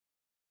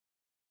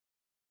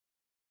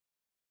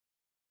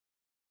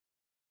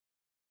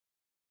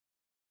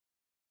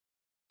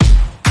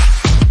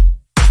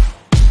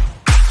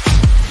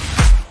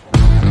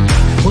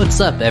What's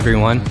up,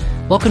 everyone?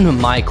 Welcome to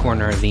my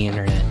corner of the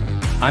internet.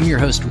 I'm your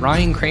host,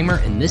 Ryan Kramer,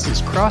 and this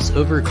is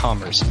Crossover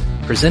Commerce,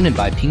 presented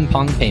by Ping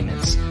Pong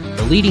Payments,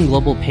 the leading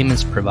global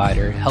payments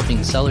provider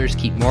helping sellers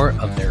keep more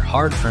of their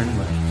hard-earned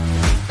money.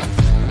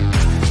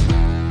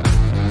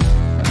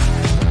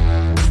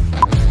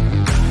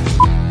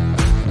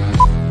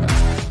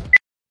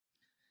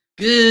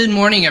 Good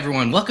morning,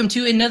 everyone. Welcome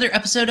to another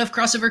episode of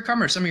Crossover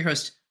Commerce. I'm your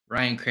host,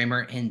 Ryan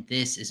Kramer, and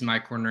this is my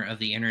corner of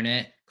the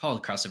internet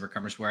called Crossover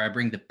Commerce, where I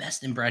bring the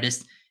best and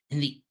brightest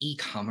in the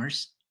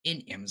e-commerce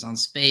and Amazon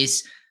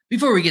space.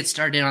 Before we get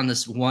started on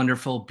this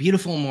wonderful,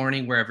 beautiful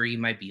morning, wherever you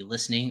might be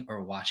listening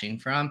or watching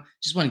from,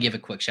 just want to give a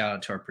quick shout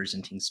out to our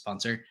presenting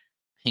sponsor,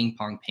 Ping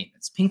Pong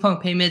Payments. Ping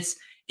Pong Payments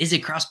is a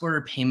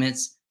cross-border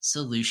payments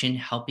solution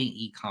helping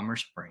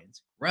e-commerce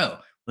brands grow.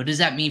 What does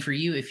that mean for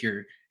you if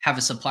you have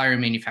a supplier or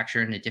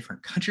manufacturer in a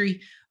different country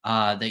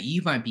that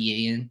you might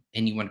be in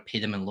and you want to pay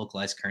them in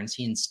localized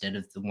currency instead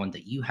of the one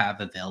that you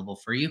have available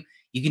for you?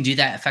 You can do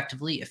that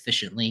effectively,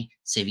 efficiently,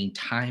 saving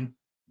time,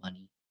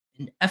 money,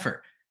 and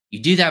effort.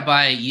 You do that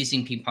by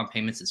using Ping Pong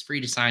Payments. It's free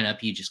to sign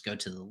up. You just go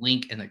to the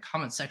link in the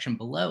comment section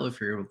below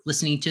if you're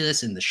listening to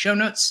this in the show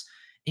notes.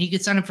 And you can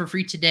sign up for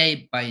free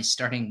today by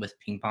starting with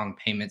Ping Pong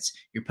Payments.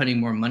 You're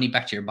putting more money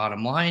back to your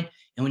bottom line.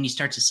 And when you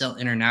start to sell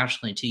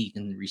internationally too, you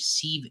can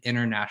receive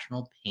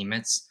international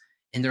payments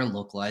in their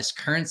localized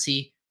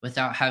currency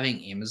without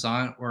having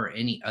Amazon or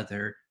any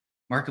other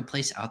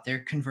marketplace out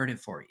there convert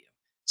it for you.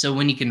 So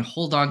when you can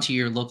hold on to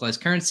your localized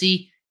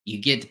currency,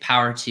 you get the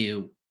power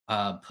to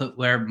put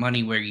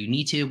money where you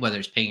need to, whether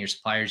it's paying your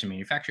suppliers and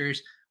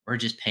manufacturers or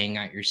just paying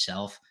out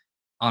yourself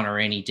on a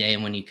rainy day.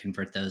 And when you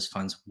convert those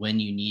funds when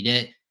you need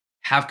it,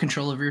 have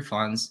control of your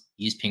funds,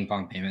 use Ping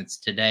Pong Payments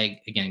today.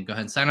 Again, go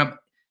ahead and sign up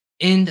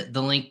in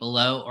the link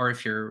below, or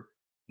if you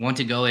want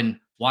to go and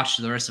watch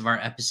the rest of our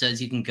episodes,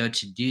 you can go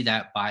to do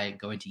that by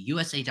going to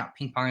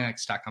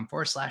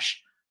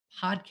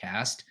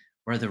usa.pingpongx.com/podcast,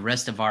 where the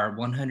rest of our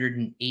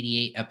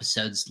 188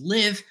 episodes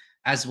live,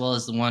 as well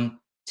as the one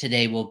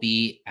today will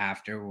be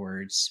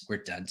afterwards.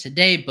 We're done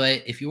today,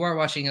 but if you are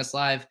watching us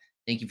live,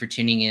 thank you for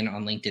tuning in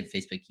on LinkedIn,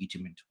 Facebook,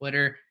 YouTube, and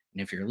Twitter.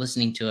 And if you're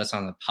listening to us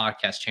on the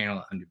podcast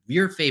channel under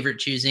your favorite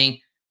choosing,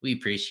 we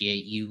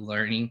appreciate you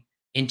learning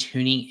and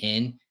tuning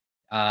in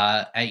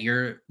at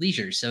your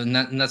leisure. So and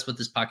that's what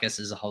this podcast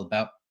is all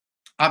about.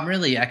 I'm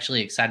really actually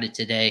excited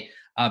today.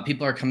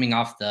 People are coming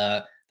off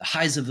the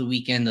highs of the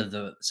weekend of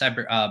the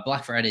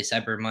Black Friday,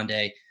 Cyber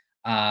Monday,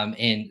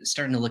 and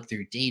starting to look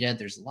through data.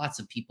 There's lots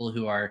of people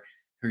who are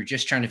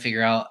just trying to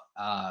figure out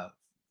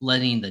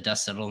letting the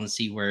dust settle and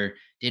see where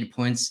data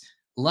points.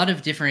 A lot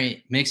of different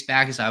mixed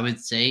bags, I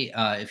would say.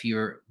 If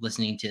you're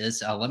listening to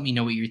this, let me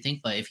know what you think.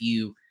 But if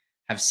you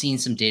have seen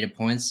some data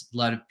points, a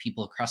lot of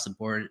people across the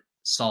board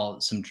saw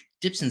some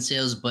dips in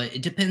sales, but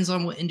it depends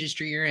on what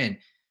industry you're in.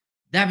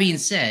 That being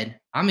said,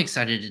 I'm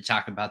excited to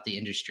talk about the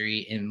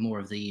industry and more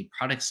of the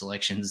product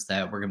selections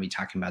that we're going to be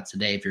talking about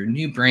today. If you're a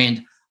new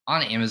brand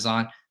on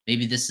Amazon,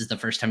 maybe this is the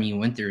first time you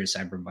went through a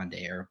Cyber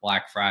Monday or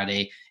Black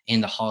Friday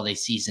and the holiday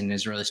season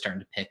is really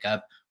starting to pick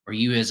up, or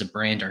you as a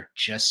brand are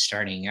just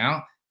starting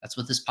out. That's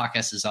what this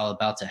podcast is all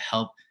about, to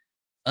help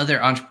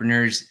other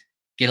entrepreneurs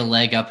get a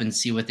leg up and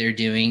see what they're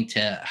doing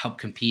to help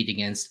compete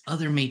against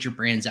other major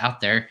brands out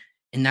there.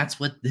 And that's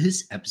what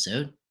this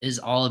episode is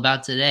all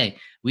about today.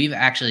 We've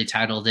actually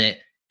titled it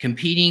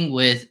Competing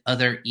with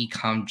Other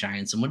E-com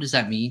Giants. And what does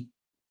that mean?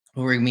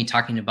 Well, we're going to be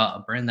talking about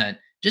a brand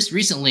that just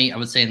recently, I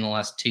would say in the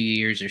last 2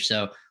 years or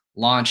so,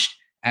 launched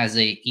as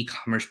a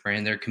e-commerce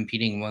brand. They're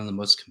competing in one of the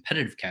most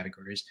competitive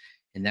categories,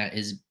 and that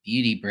is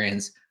beauty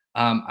brands.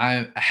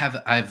 I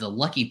have the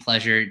lucky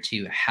pleasure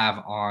to have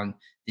on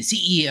the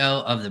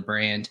CEO of the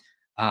brand,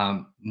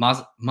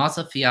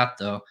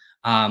 Mozzafiato,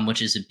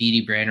 which is a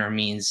beauty brand, or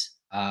means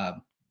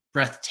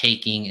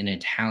breathtaking in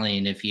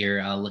Italian if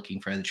you're looking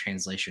for the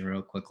translation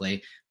real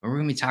quickly. But we're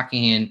going to be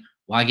talking in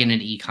why get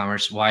into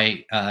e-commerce,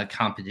 why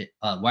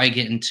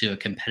get into a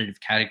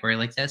competitive category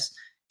like this,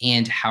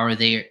 and how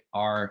they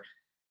are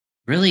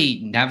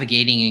really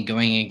navigating and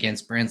going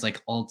against brands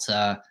like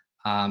Ulta,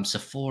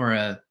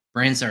 Sephora,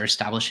 brands that are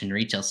established in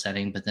retail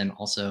setting, but then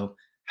also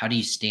how do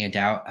you stand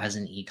out as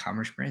an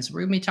e-commerce brand? So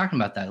we're going to be talking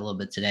about that a little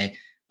bit today.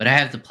 But I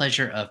have the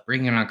pleasure of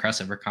bringing on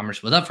Crossover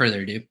Commerce, without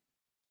further ado,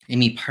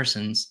 Amy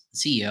Parsons,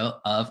 CEO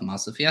of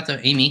Mozzafiato.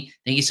 Amy,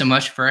 thank you so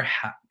much for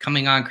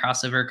coming on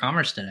Crossover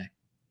Commerce today.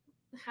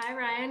 Hi,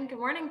 Ryan. Good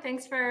morning.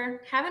 Thanks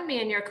for having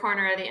me in your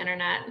corner of the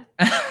internet.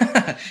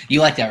 You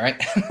like that, right?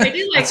 I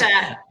do like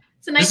that.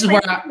 It's a nice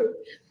place to be.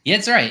 Yeah,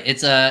 it's right.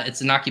 It's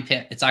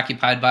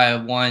occupied by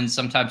one.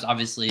 Sometimes,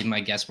 obviously,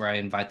 my guests where I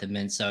invite them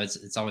in, so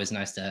it's always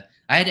nice to.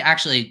 I had to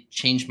actually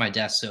change my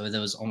desk so that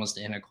was almost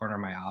in a corner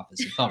of my office.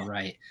 It felt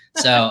right.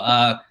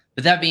 So,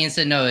 with that being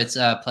said, no, it's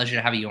a pleasure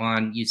to have you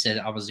on. You said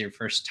I was your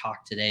first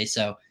talk today,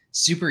 so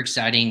super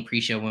exciting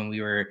pre-show when we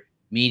were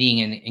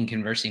meeting and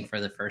conversing for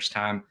the first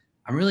time.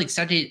 I'm really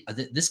excited.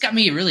 This got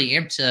me really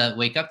amped to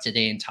wake up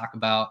today and talk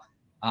about.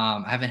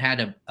 I haven't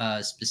had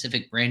a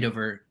specific brand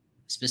over,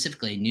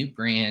 specifically a new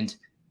brand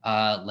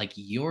like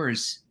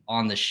yours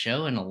on the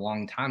show in a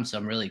long time. So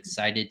I'm really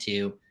excited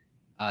to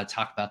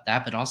talk about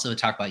that, but also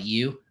talk about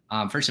you.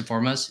 First and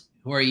foremost,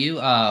 who are you?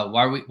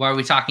 Why are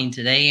we talking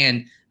today?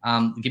 And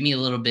give me a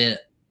little bit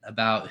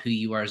about who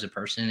you are as a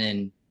person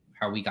and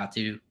how we got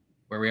to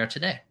where we are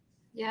today.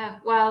 Yeah,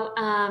 well,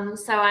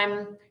 so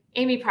I'm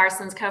Amy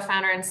Parsons,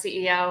 co-founder and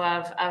CEO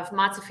of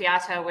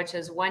Mozzafiato, which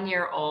is 1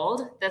 year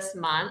old this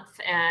month.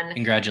 And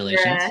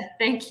congratulations.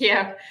 Thank you.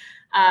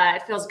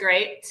 It feels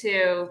great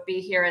to be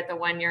here at the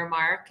 1 year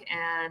mark.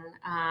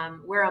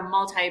 And we're a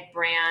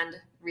multi-brand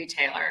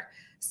retailer.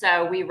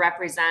 So we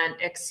represent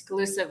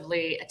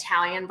exclusively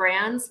Italian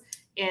brands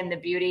in the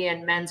beauty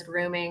and men's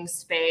grooming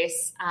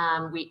space.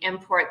 We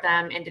import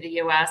them into the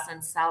US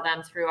and sell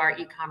them through our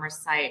e-commerce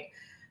site.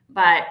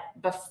 But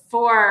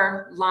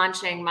before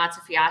launching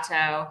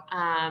Mozzafiato,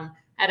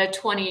 had a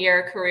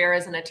 20-year career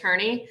as an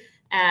attorney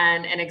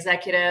and an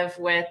executive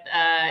with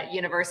a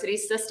university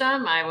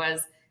system. I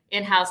was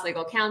in-house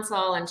legal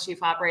counsel and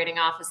chief operating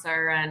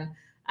officer, and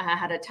I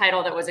had a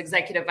title that was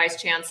executive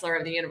vice chancellor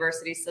of the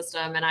university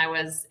system. And I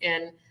was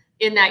in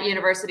that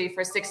university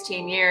for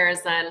 16 years.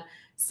 And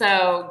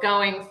so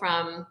going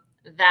from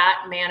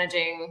that,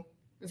 managing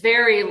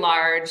very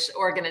large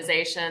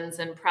organizations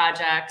and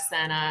projects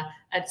and a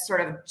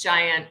sort of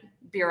giant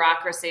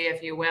bureaucracy,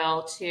 if you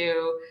will,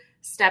 to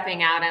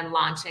stepping out and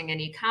launching an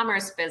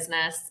e-commerce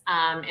business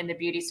in the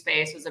beauty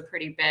space was a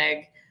pretty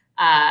big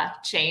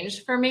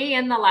change for me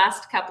in the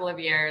last couple of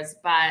years.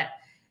 But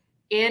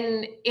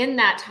in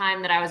that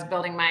time that I was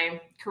building my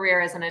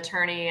career as an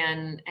attorney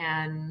and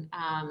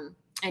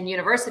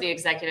university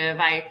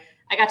executive, I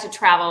got to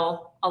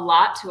travel a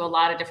lot to a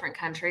lot of different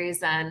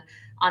countries. And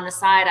on the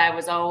side, I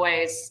was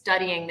always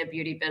studying the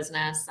beauty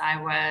business.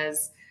 I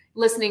was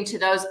listening to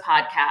those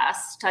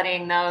podcasts,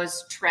 studying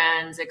those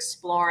trends,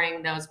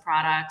 exploring those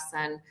products.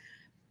 And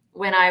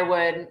when I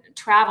would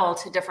travel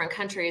to different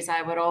countries,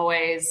 I would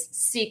always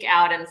seek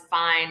out and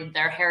find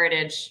their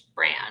heritage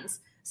brands,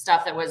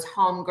 stuff that was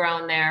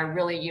homegrown there,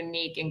 really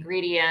unique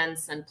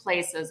ingredients and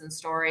places and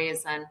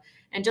stories,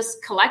 and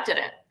just collected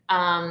it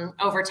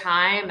over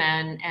time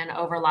and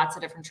over lots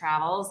of different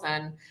travels.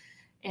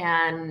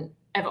 And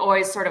I've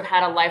always sort of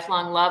had a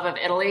lifelong love of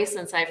Italy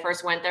since I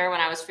first went there when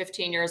I was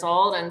 15 years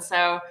old. And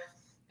so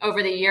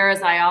over the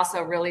years, I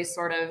also really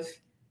sort of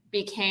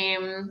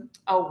became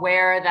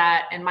aware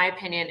that, in my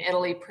opinion,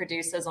 Italy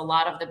produces a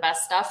lot of the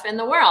best stuff in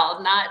the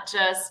world, not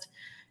just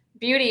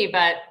beauty,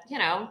 but,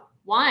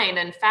 wine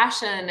and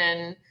fashion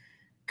and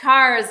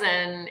cars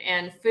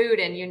and food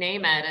and you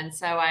name it. And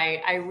so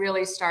I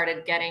really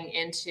started getting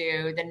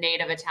into the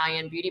native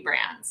Italian beauty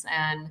brands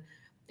and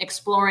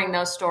exploring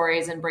those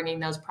stories and bringing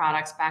those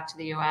products back to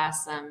the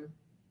US,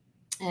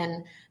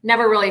 and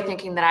never really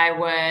thinking that I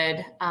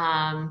would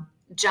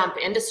jump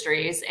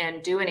industries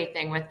and do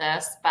anything with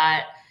this.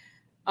 But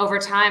over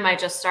time, I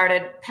just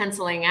started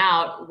penciling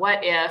out,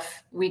 what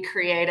if we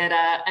created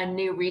a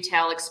new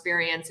retail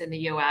experience in the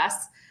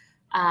US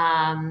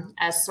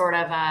as sort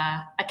of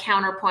a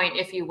counterpoint,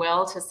 if you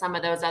will, to some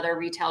of those other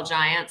retail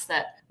giants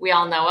that we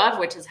all know of,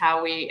 which is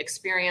how we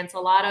experience a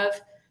lot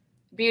of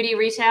beauty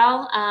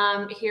retail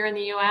here in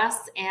the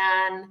US,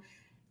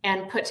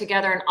 and put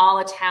together an all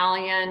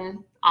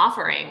Italian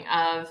offering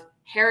of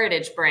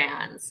heritage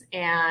brands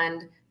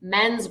and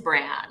men's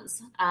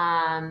brands.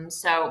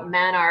 So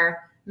men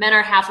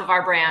are half of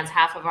our brands,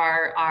 half of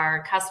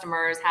our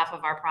customers, half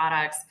of our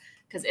products,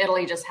 because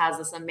Italy just has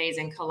this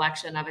amazing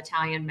collection of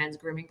Italian men's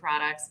grooming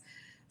products.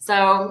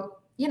 So,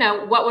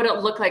 what would it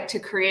look like to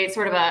create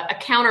sort of a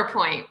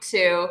counterpoint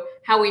to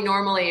how we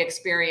normally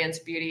experience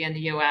beauty in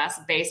the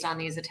US based on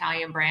these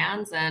Italian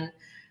brands? And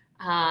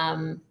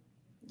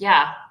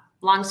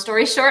long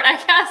story short, I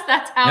guess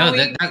that's how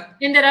we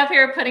ended up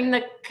here putting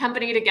the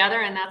company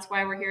together. And that's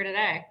why we're here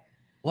today.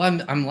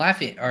 Well, I'm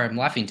laughing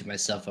to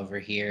myself over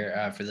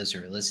here for those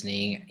who are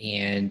listening.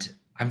 And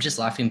I'm just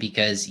laughing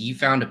because you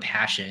found a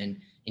passion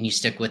and you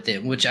stick with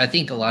it, which I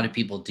think a lot of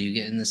people do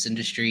get in this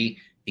industry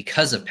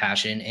because of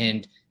passion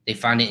and they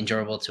find it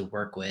enjoyable to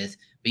work with.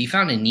 But you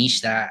found a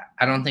niche that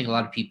I don't think a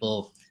lot of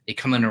people, they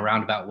come in a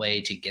roundabout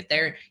way to get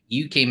there.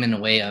 You came in a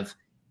way of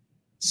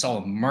saw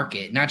a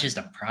market, not just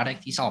a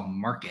product. You saw a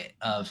market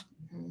of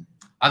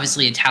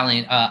obviously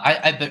Italian.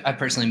 I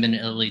personally been to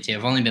Italy too.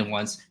 I've only been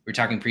once. We're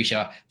talking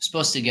pre-show. I'm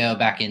supposed to go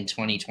back in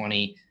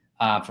 2020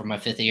 for my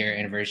 5th year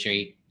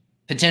anniversary.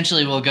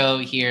 Potentially we'll go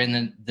here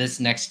in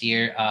this next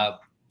year.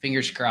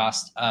 Fingers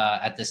crossed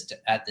at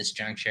this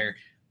juncture.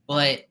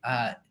 But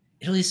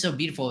Italy is so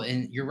beautiful,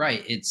 and you're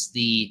right.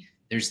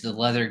 There's the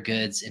leather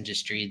goods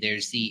industry.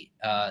 There's the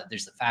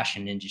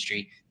fashion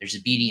industry. There's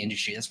the beauty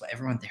industry. That's why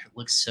everyone there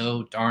looks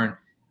so darn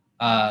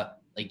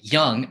like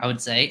young, I would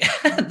say.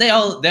 they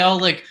all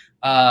look.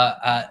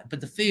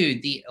 But the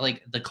food,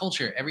 the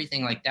culture,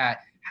 everything like that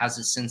has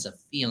a sense of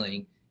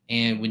feeling.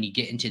 And when you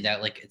get into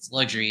that, like it's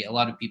luxury. A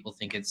lot of people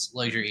think it's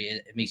luxury.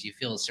 It makes you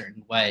feel a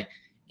certain way.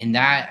 And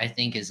that, I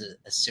think, is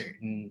a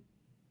certain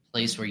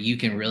place where you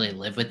can really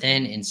live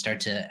within and start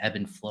to ebb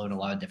and flow in a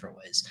lot of different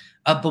ways.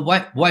 But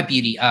why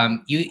beauty?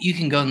 You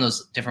can go in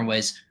those different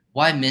ways.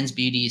 Why men's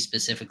beauty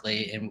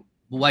specifically, and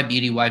Why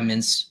beauty? Why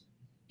men's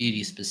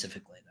beauty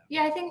specifically, though?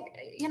 Yeah, I think,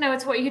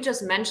 it's what you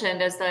just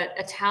mentioned is that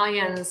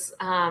Italians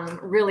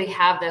really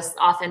have this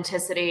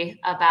authenticity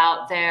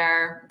about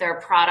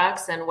their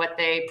products and what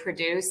they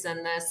produce,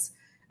 and this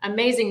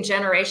amazing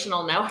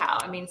generational know-how.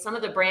 I mean, some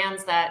of the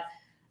brands that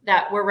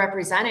we're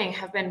representing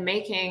have been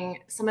making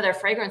some of their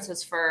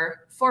fragrances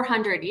for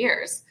 400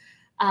 years.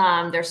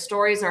 Their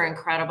stories are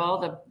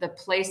incredible. The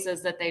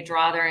places that they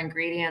draw their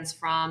ingredients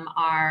from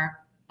are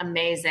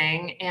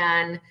amazing.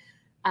 And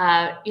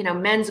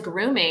men's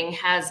grooming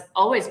has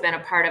always been a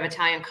part of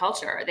Italian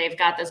culture. They've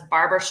got this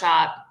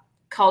barbershop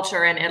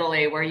culture in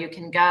Italy where you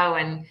can go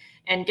and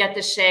get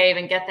the shave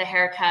and get the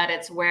haircut.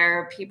 It's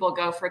where people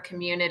go for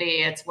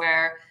community. It's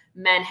where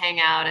men hang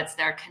out. It's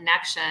their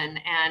connection.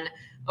 And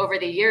over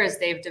the years,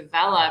 they've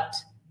developed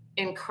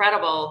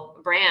incredible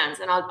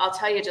brands. And I'll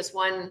tell you just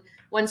one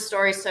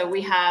story. So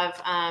we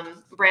have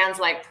brands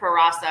like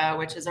Proraso,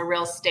 which is a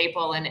real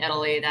staple in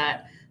Italy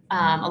that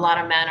a lot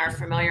of men are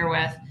familiar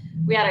with.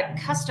 We had a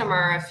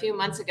customer a few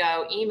months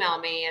ago email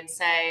me and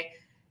say,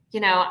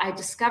 I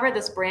discovered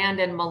this brand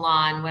in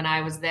Milan when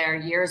I was there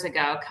years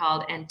ago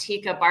called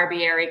Antica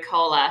Barbieri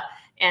Cola.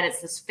 And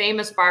it's this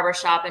famous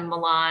barbershop in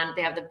Milan.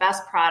 They have the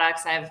best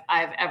products I've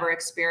ever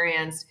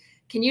experienced.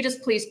 Can you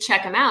just please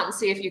check them out and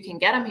see if you can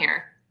get them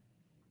here?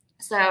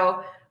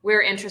 So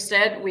we're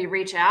interested. We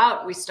reach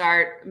out. We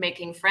start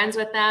making friends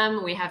with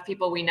them. We have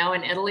people we know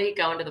in Italy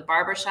go into the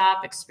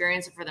barbershop,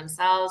 experience it for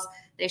themselves.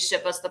 They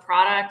ship us the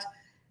product.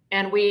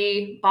 And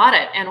we bought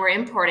it and we're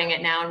importing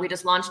it now. And we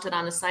just launched it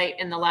on the site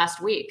in the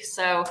last week.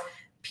 So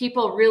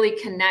people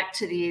really connect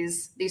to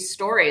these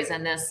stories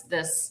and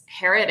this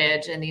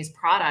heritage and these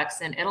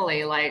products in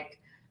Italy, like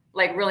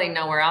really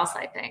nowhere else,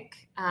 I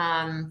think.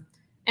 And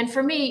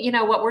for me,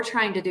 what we're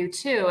trying to do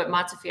too at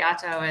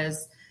Mozzafiato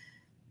is,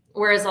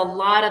 whereas a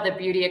lot of the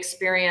beauty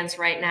experience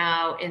right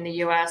now in the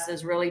US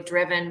is really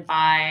driven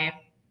by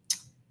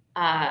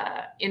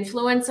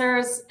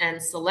influencers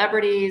and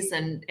celebrities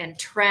and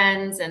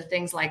trends and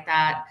things like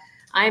that.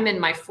 I'm in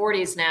my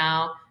 40s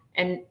now,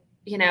 and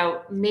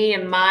me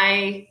and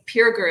my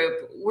peer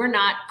group, we're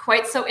not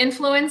quite so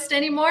influenced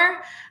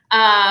anymore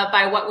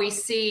by what we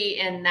see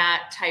in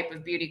that type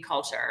of beauty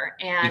culture.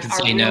 And you can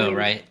say no,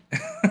 right?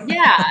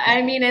 Yeah,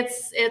 I mean,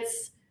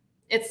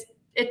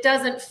 it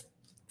doesn't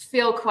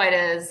feel quite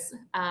as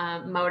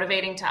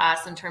motivating to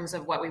us in terms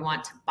of what we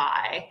want to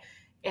buy.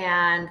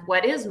 And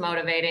what is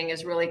motivating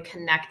is really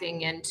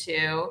connecting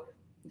into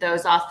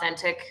those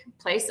authentic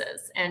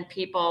places and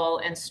people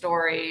and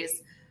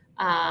stories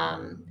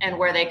and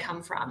where they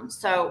come from.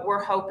 So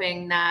we're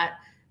hoping that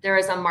there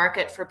is a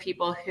market for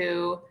people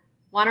who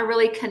want to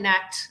really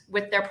connect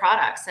with their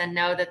products and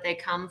know that they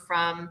come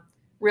from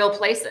real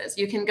places.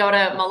 You can go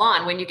to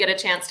Milan when you get a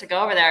chance to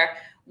go over there,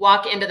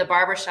 walk into the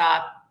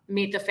barbershop,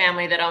 meet the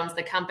family that owns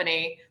the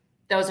company.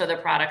 Those are the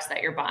products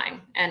that you're buying,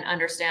 and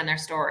understand their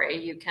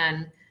story. You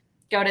can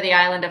go to the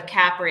island of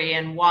Capri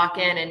and walk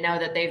in and know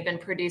that they've been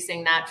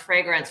producing that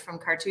fragrance from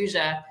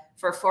Cartuja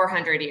for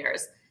 400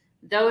 years.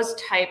 Those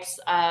types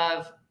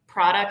of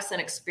products and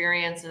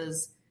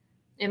experiences,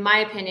 in my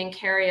opinion,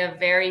 carry a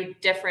very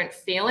different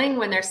feeling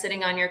when they're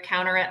sitting on your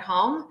counter at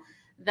home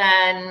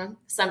than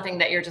something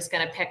that you're just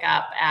going to pick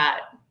up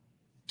at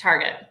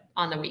Target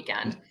on the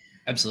weekend.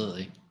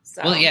 Absolutely.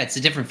 So. Well, yeah, it's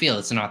a different feel.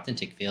 It's an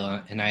authentic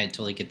feel, and I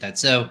totally get that.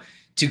 So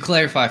to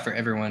clarify for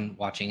everyone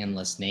watching and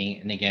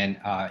listening, and again,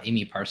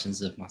 Amy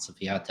Parsons of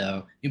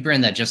Mozzafiato, new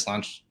brand that just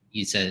launched,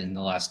 you said, in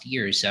the last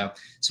year or so.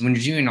 So when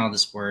you're doing all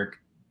this work,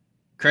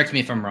 correct me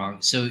if I'm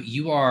wrong. So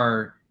you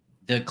are,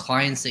 the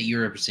clients that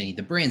you're representing,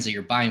 the brands that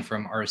you're buying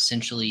from are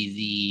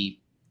essentially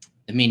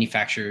the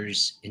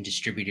manufacturers and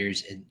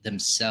distributors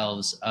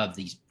themselves of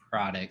these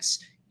products.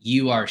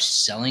 You are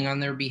selling on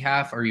their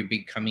behalf, or you're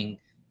becoming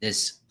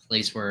this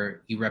place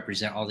where you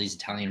represent all these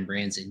Italian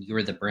brands and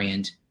you're the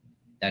brand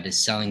that is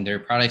selling their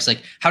products?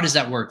 Like, how does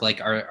that work?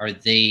 Like, are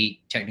they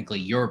technically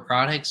your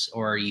products,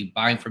 or are you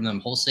buying from them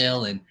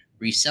wholesale and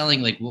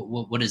reselling? Like,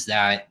 what is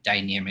that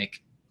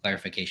dynamic?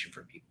 Clarification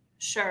for people.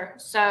 Sure.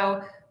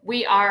 So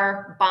we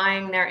are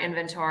buying their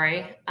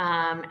inventory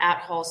at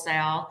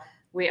wholesale.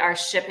 We are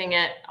shipping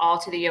it all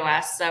to the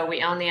US. So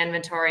we own the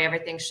inventory.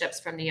 Everything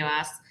ships from the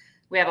US.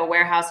 We have a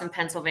warehouse in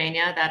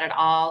Pennsylvania that it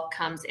all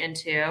comes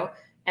into,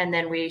 and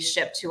then we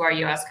ship to our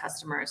US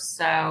customers.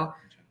 So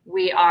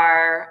we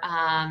are,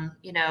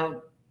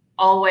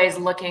 always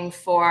looking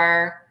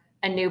for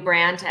a new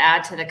brand to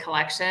add to the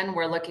collection.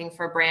 We're looking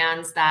for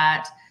brands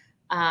that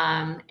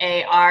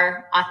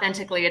are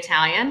authentically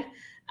Italian,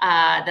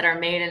 that are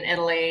made in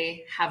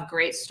Italy, have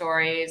great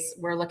stories.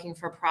 We're looking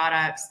for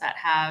products that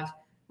have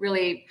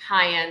really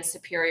high-end,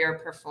 superior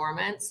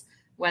performance,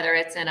 whether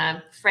it's in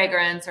a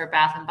fragrance or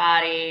bath and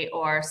body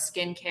or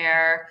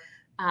skincare.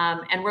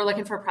 And we're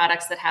looking for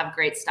products that have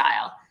great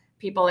style.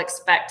 People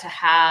expect to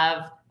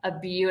have a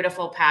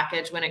beautiful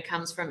package when it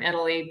comes from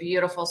Italy,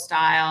 beautiful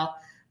style,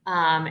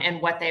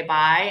 and what they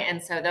buy.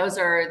 And so those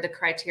are the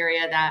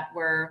criteria that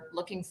we're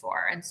looking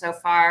for. And so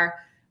far,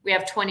 we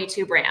have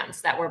 22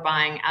 brands that we're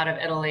buying out of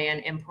Italy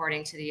and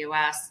importing to the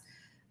US.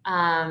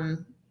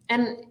 And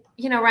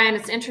Ryan,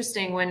 it's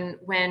interesting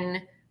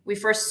when we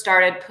first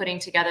started putting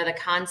together the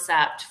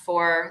concept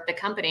for the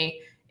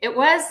company, it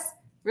was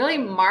really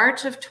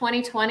March of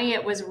 2020.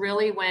 It was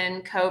really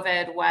when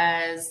COVID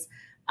was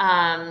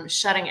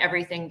shutting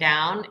everything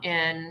down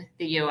in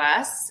the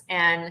US,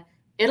 and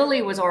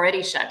Italy was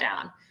already shut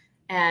down.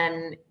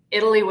 And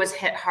Italy was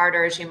hit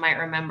harder, as you might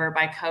remember,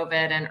 by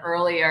COVID and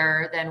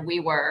earlier than we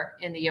were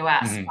in the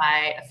US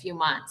by a few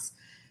months.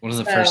 One of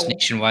the first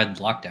nationwide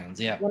lockdowns.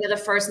 Yeah. One of the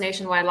first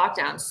nationwide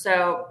lockdowns.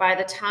 So by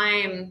the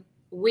time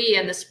we,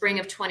 in the spring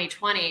of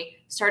 2020,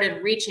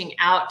 started reaching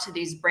out to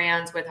these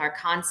brands with our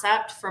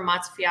concept for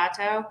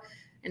Mozzafiato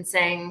and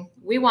saying,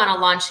 we want to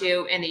launch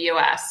you in the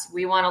US.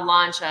 We want to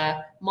launch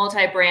a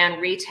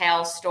multi-brand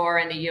retail store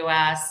in the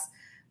US,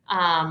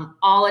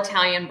 all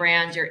Italian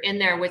brands. You're in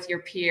there with your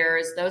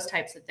peers, those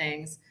types of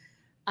things.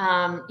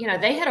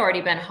 They had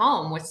already been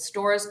home with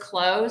stores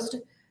closed,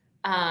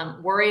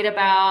 worried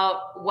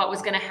about what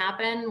was going to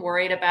happen,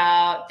 worried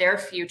about their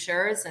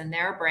futures and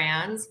their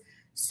brands.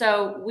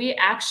 So we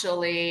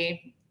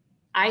actually,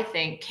 I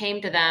think, came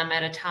to them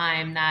at a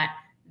time that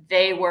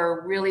they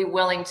were really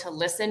willing to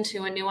listen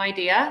to a new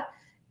idea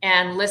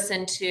and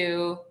listen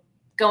to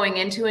going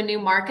into a new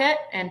market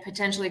and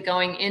potentially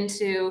going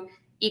into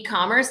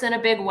e-commerce in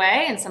a big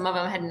way. And some of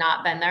them had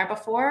not been there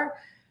before.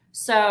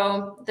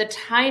 So the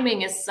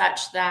timing is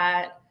such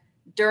that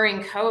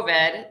during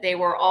COVID, they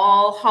were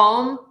all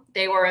home.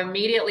 They were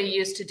immediately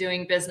used to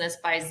doing business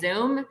by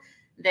Zoom.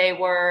 They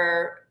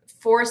were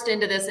forced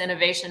into this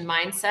innovation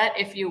mindset,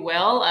 if you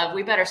will, of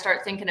we better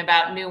start thinking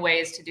about new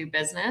ways to do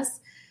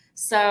business.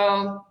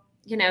 So,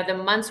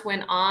 the months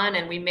went on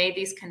and we made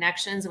these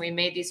connections and we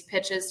made these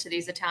pitches to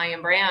these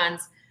Italian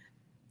brands.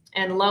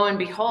 And lo and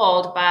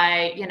behold,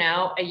 by,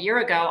 a year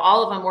ago,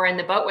 all of them were in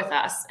the boat with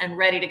us and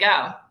ready to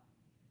go.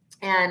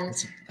 And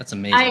that's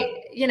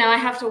amazing. I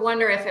have to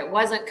wonder if it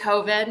wasn't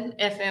COVID,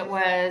 if it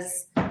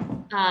was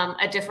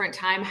a different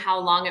time, how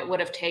long it would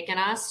have taken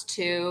us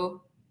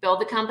to build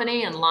the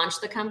company and launch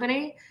the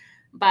company.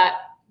 But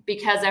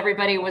because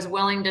everybody was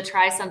willing to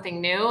try something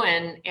new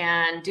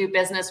and do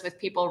business with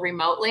people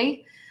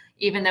remotely,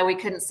 even though we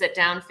couldn't sit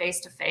down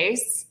face to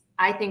face,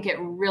 I think it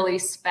really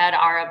sped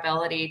our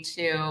ability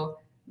to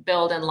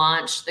build and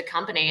launch the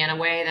company in a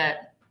way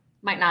that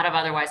might not have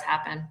otherwise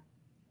happened.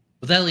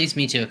 Well, that leads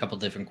me to a couple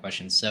different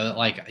questions. So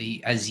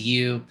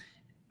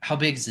how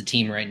big is the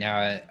team right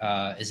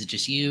now? Is it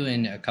just you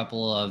and a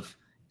couple of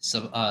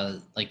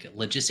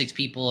logistics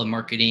people and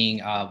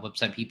marketing,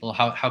 website people?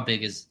 How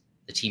big is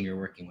the team you're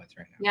working with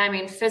right now?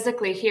 Yeah,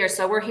 physically here.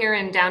 So we're here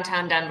in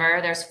downtown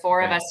Denver. There's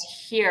four of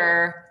us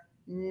here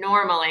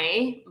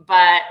normally,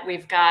 but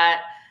we've got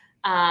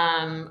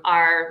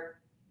our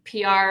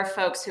PR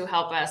folks who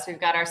help us. We've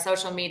got our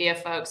social media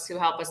folks who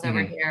help us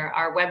over here,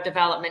 our web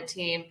development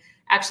team.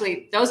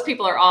 Actually, those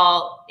people are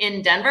all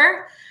in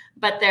Denver,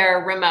 but they're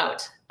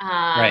remote.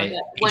 Right.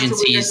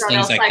 Agencies,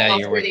 things like that.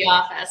 You're working the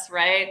office,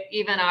 right?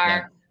 Even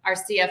our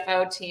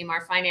CFO team,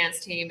 our finance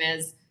team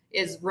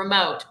is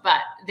remote,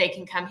 but they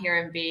can come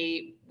here and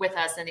be with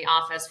us in the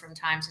office from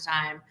time to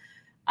time.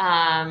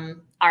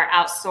 Our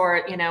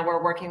outsource,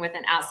 we're working with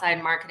an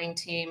outside marketing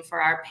team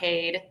for our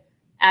paid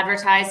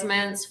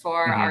advertisements,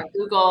 for our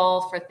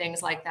Google, for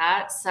things like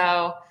that.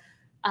 So,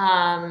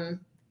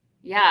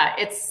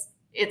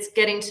 it's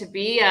getting to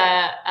be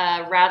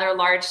a rather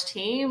large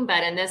team,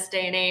 but in this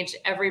day and age,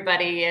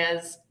 everybody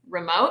is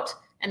remote.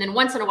 And then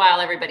once in a while,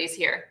 everybody's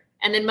here.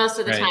 And then most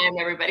of the time,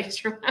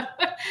 everybody's remote.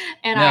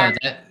 And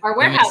our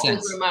warehouse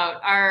is remote.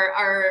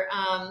 Our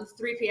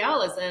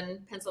 3PL is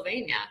in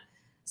Pennsylvania.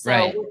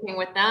 So working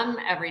with them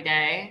every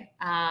day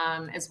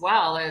as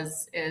well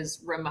is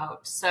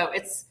remote. So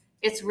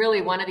it's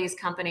really one of these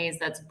companies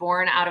that's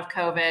born out of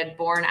COVID,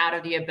 born out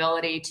of the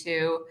ability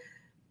to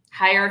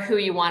hire who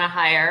you want to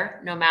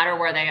hire, no matter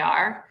where they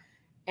are,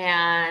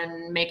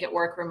 and make it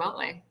work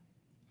remotely.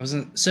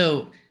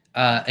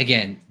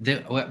 Again,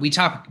 we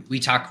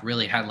talk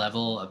really high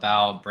level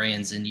about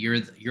brands, and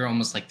you're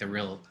almost like the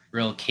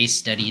real case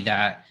study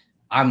that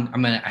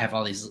I have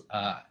all these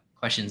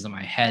questions in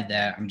my head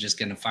that I'm just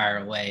gonna fire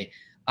away.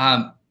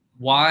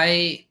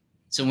 Why?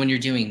 So when you're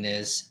doing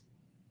this,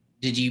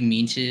 did you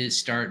mean to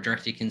start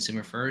direct to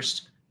consumer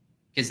first?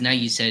 Because now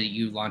you said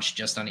you launched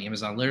just on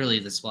Amazon literally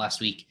this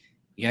last week.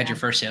 You had your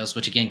first sales,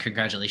 which again,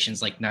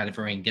 congratulations. Like not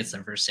everyone gets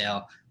their first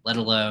sale, let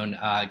alone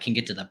can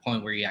get to that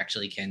point where you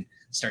actually can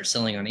start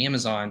selling on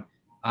Amazon.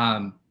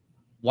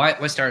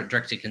 Why start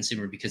direct to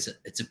consumer? Because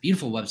it's a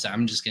beautiful website.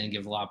 I'm just going to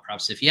give a lot of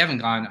props. If you haven't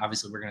gone,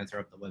 obviously we're going to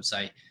throw up the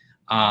website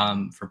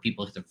for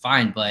people to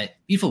find, but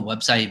beautiful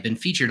website. You've been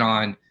featured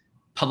on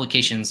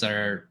publications that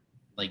are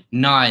like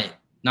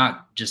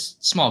not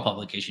just small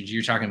publications.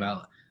 You're talking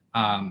about,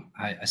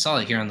 I saw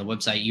it here on the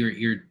website.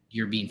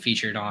 You're being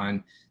featured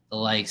on the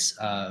likes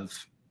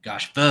of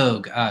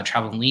Vogue,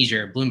 Travel and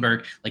Leisure,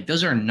 Bloomberg. Like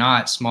those are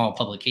not small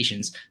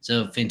publications.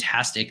 So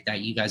fantastic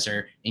that you guys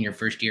are in your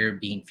first year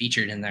being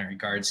featured in that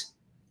regards.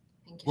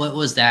 What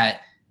was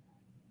that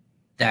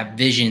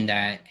vision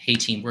that, hey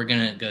team, we're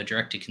going to go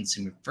direct to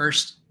consumer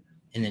first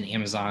and then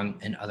Amazon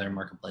and other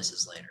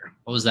marketplaces later?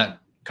 What was that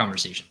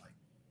conversation like?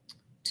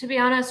 To be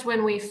honest,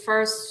 when we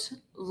first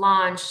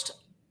launched,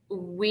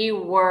 we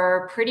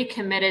were pretty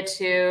committed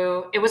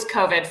to, it was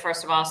COVID,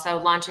 first of all. So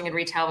launching in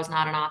retail was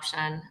not an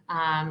option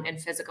in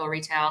physical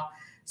retail.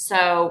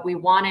 So we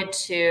wanted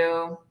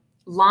to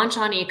launch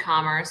on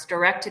e-commerce,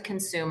 direct to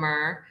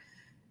consumer,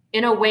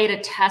 in a way to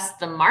test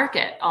the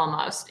market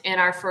almost in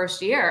our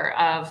first year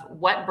of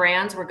what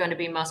brands were going to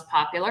be most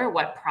popular,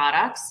 what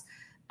products,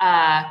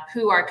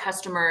 who our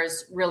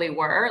customers really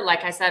were.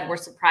 Like I said, we're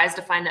surprised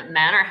to find that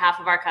men are half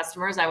of our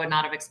customers. I would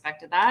not have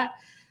expected that.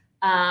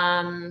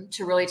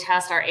 To really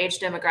test our age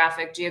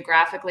demographic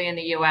geographically in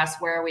the US,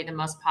 where are we the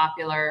most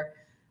popular,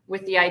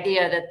 with the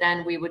idea that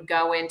then we would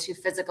go into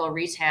physical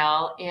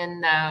retail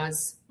in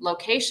those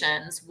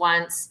locations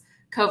once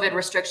COVID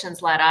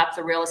restrictions let up,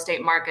 the real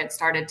estate market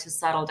started to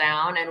settle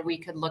down, and we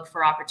could look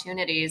for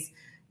opportunities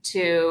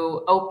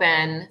to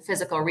open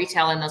physical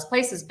retail in those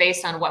places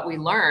based on what we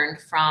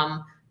learned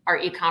from our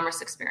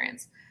e-commerce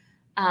experience.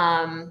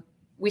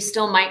 We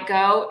still might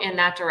go in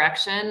that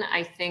direction.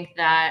 I think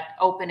that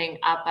opening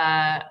up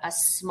a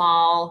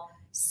small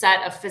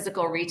set of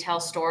physical retail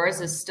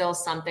stores is still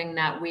something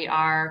that we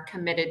are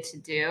committed to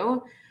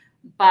do,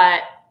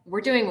 but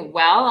we're doing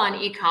well on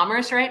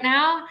e-commerce right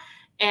now.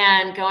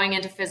 And going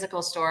into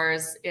physical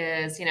stores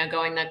is,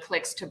 going the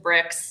clicks to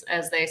bricks,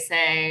 as they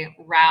say,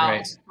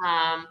 route,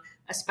 right.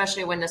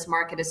 Especially when this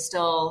market is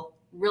still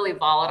really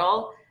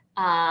volatile.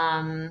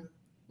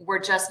 We're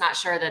just not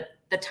sure that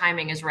the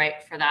timing is right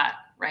for that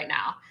right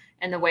now.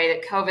 And the way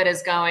that COVID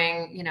is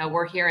going,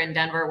 we're here in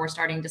Denver, we're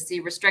starting to see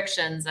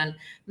restrictions and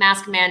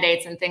mask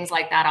mandates and things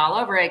like that all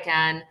over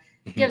again.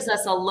 Mm-hmm. Gives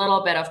us a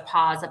little bit of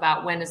pause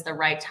about when is the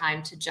right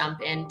time to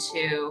jump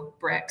into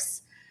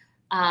bricks.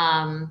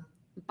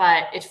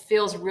 But it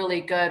feels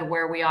really good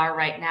where we are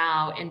right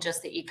now in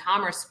just the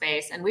e-commerce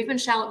space. And we're a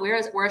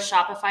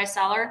Shopify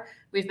seller.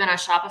 We've been on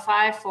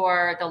Shopify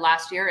for the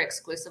last year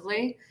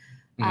exclusively.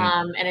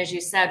 Mm-hmm. And as you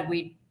said,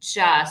 we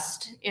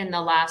just in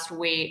the last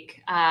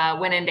week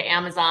went into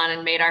Amazon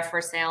and made our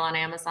first sale on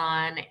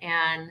Amazon.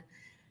 And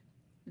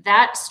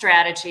that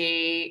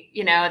strategy,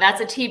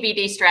 that's a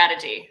TBD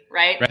strategy,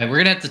 right? Right.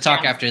 We're going to have to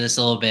talk after this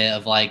a little bit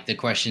of like the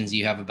questions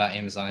you have about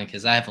Amazon,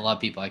 because I have a lot of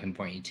people I can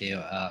point you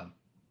to.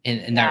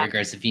 In that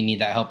regards, if you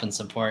need that help and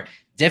support,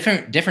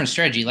 different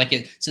strategy like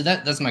it. So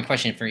that's my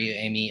question for you,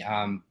 Amy.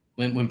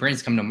 When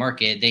brands come to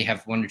market, they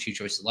have one or two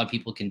choices. A lot of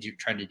people can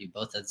try to do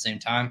both at the same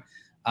time.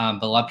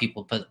 But a lot of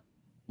people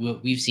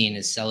what we've seen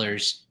is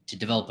sellers to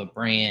develop a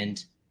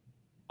brand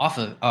off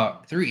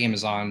of through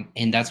Amazon.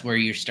 And that's where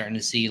you're starting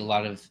to see a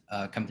lot of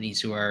companies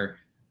who are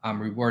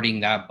rewarding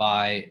that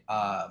by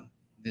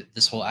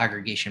this whole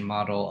aggregation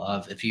model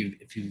of if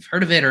you've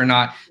heard of it or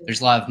not,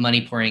 there's a lot of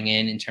money pouring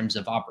in terms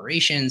of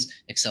operations,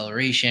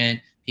 acceleration,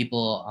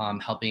 people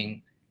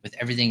helping with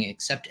everything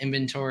except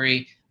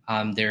inventory.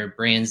 There are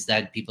brands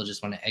that people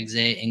just want to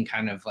exit and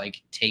kind of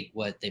like take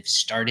what they've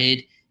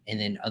started, and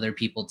then other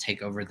people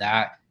take over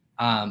that.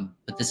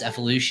 But this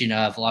evolution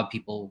of a lot of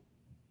people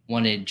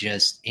wanted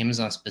just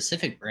Amazon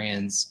specific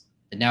brands,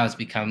 but now it's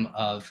become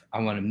of I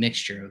want a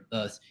mixture of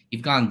both.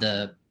 You've gone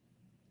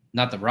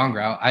not the wrong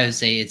route. I would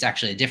say it's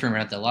actually a different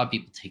route that a lot of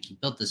people take. You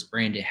built this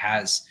brand. It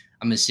has,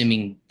 I'm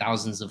assuming,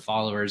 thousands of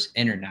followers,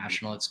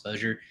 international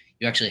exposure.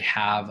 You actually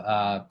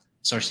have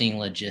sourcing,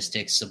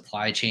 logistics,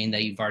 supply chain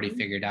that you've already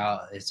figured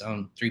out, its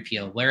own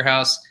 3PL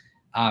warehouse.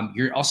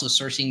 You're also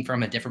sourcing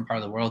from a different part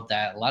of the world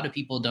that a lot of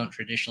people don't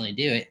traditionally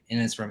do it.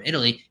 And it's from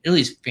Italy.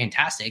 Italy's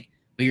fantastic,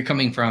 but you're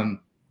coming from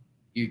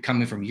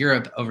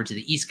Europe over to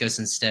the East Coast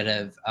instead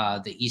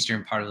of the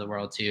eastern part of the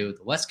world to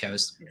the West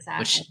Coast, exactly.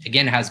 Which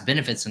again has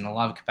benefits in a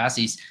lot of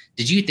capacities.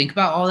 Did you think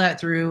about all that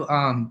through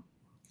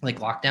like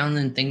lockdown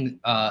and thing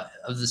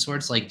of the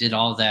sorts? Like, did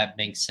all that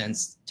make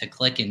sense to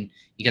click and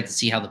you got to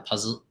see how the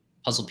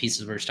puzzle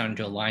pieces were starting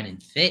to align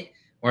and fit?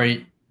 Or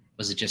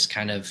was it just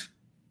kind of,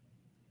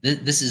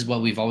 this is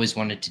what we've always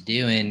wanted to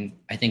do? And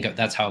I think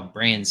that's how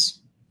brands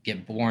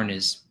get born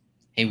is,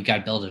 hey, we got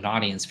to build an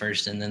audience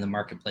first and then the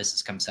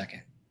marketplaces come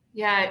second.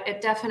 Yeah,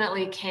 it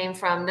definitely came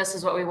from, this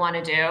is what we want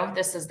to do.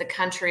 This is the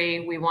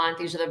country we want.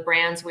 These are the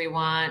brands we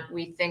want.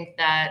 We think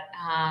that,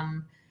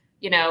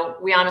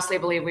 we honestly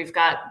believe we've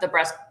got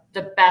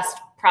the best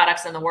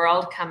products in the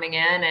world coming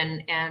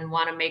in and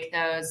want to make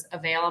those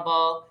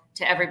available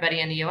to everybody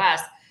in the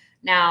US.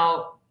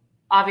 Now,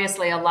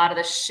 obviously, a lot of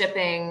the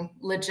shipping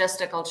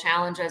logistical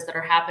challenges that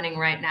are happening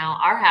right now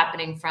are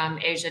happening from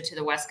Asia to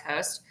the West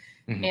Coast.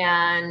 Mm-hmm.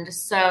 And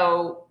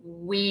so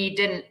we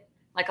didn't,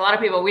 like a lot of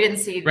people, we didn't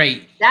see that.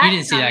 You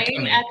didn't see that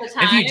coming at the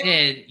time. If you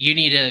did, you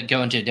need to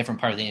go into a different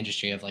part of the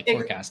industry of like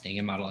forecasting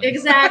and modeling.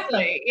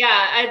 Exactly.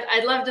 Yeah.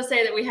 I'd love to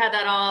say that we had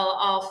that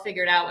all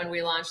figured out when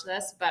we launched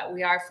this, but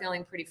we are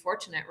feeling pretty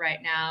fortunate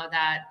right now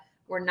that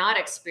we're not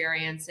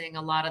experiencing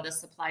a lot of the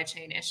supply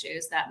chain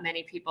issues that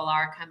many people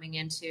are coming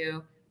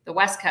into the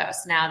West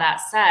Coast. Now, that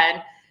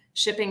said,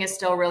 shipping is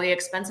still really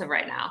expensive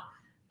right now.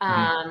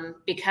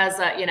 Because,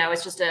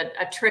 it's just a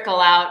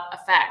trickle out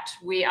effect.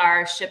 We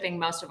are shipping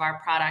most of our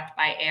product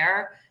by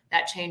air.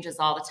 That changes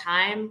all the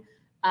time.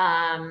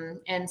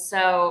 And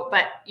so,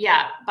 but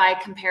yeah, by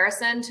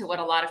comparison to what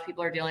a lot of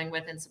people are dealing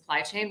with in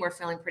supply chain, we're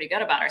feeling pretty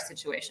good about our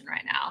situation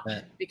right now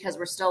because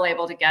we're still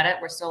able to get it.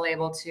 We're still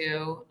able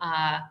to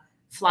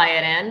fly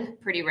it in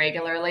pretty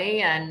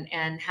regularly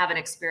and haven't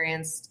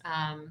experienced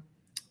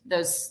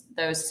those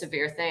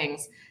severe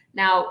things.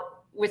 Now,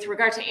 with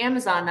regard to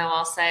Amazon, though,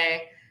 I'll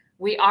say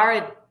we're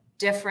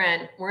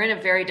in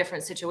a very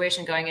different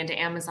situation going into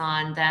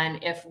Amazon than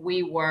if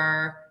we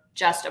were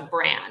just a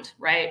brand,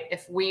 right?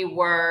 If we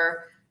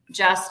were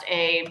just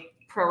a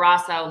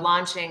Proraso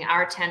launching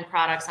our 10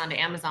 products onto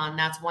Amazon,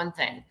 that's one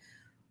thing.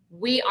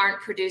 We aren't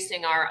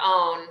producing our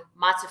own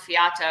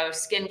Mozzafiato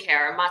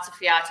skincare,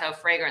 Mozzafiato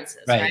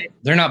fragrances, right?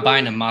 They're not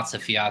buying a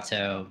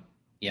Mozzafiato,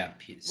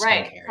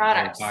 skincare.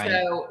 Product.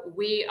 So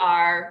we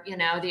are,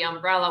 the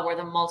umbrella. We're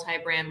the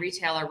multi-brand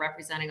retailer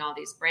representing all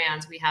these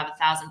brands. We have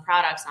 1,000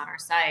 products on our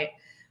site.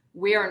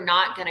 We are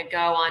not going to go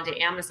onto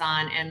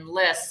Amazon and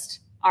list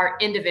our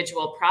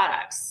individual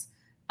products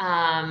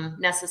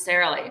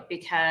necessarily,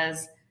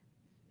 because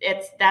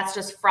that's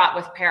just fraught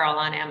with peril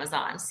on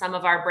Amazon. Some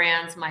of our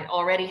brands might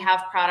already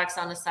have products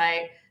on the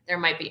site. There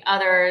might be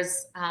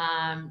others,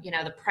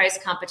 the price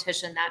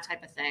competition, that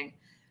type of thing.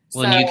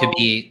 Well, and you could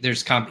be,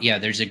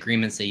 there's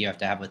agreements that you have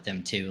to have with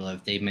them too.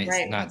 If they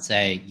may not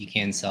say you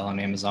can sell on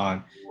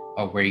Amazon,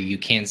 or where you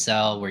can't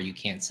sell,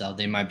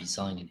 they might be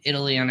selling in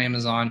Italy on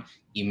Amazon.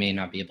 You may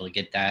not be able to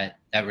get that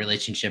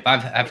relationship.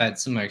 I've had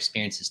similar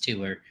experiences too,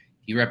 where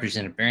if you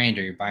represent a brand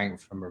or you're buying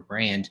from a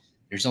brand,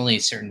 there's only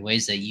certain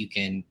ways that you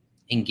can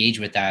engage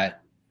with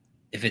that.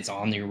 If it's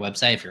on your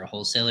website, if you're a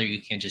wholesaler,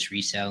 you can't just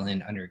resell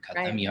and undercut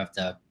them. You have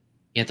to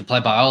play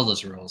by all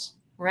those rules.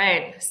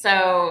 Right.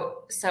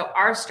 So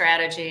our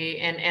strategy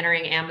in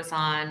entering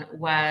Amazon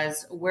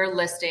was we're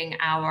listing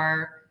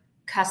our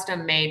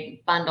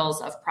custom-made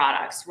bundles of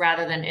products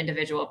rather than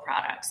individual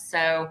products.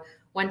 So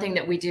one thing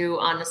that we do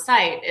on the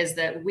site is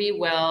that we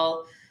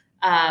will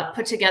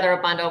put together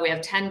a bundle. We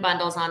have 10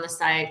 bundles on the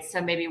site. So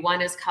maybe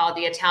one is called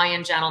the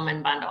Italian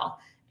Gentleman Bundle.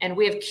 And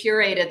we have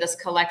curated this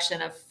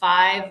collection of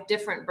 5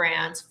 different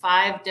brands,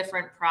 5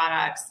 different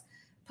products,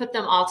 put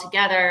them all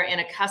together in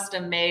a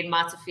custom-made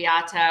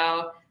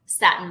Mozzafiato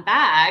satin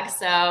bag.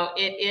 So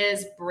it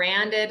is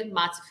branded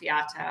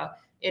Mozzafiato.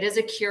 It is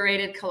a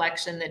curated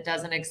collection that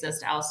doesn't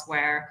exist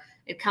elsewhere.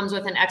 It comes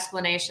with an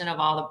explanation of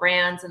all the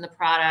brands and the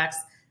products.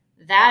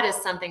 That is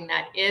something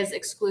that is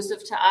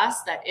exclusive to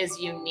us, that is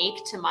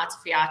unique to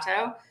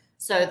Mozzafiato.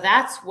 So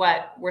that's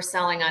what we're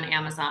selling on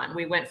Amazon.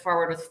 We went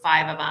forward with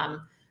 5 of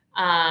them.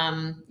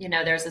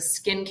 There's a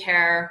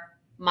skincare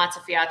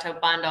Mozzafiato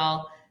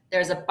bundle.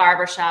 There's a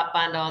barbershop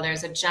bundle.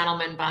 There's a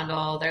gentleman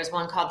bundle. There's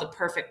one called the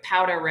Perfect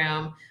Powder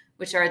Room,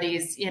 which are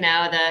these,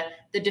 the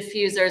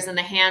diffusers and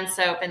the hand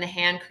soap and the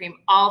hand cream,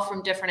 all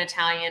from different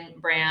Italian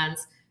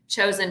brands,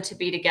 chosen to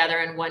be together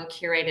in one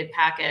curated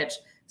package.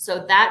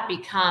 So that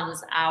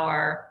becomes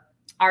our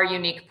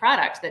unique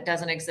product that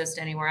doesn't exist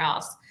anywhere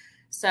else.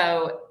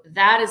 So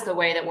that is the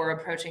way that we're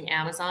approaching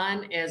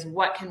Amazon, is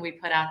what can we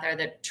put out there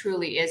that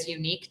truly is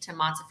unique to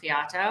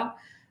Mozzafiato?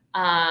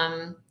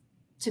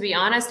 To be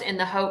honest, in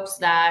the hopes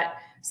that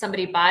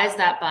somebody buys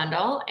that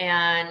bundle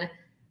and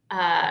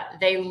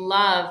they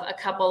love a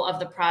couple of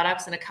the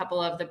products and a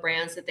couple of the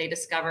brands that they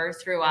discover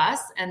through us.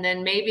 And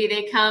then maybe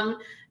they come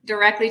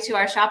directly to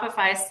our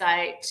Shopify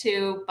site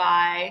to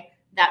buy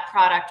that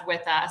product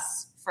with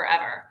us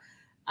forever.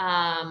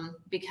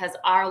 Because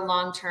our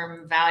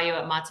long-term value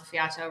at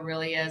Mozzafiato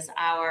really is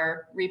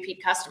our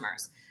repeat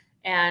customers.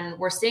 And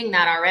we're seeing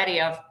that already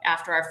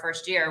after our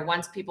first year.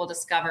 Once people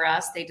discover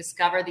us, they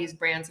discover these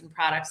brands and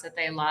products that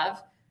they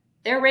love,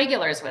 they're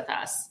regulars with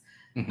us.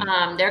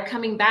 Mm-hmm. They're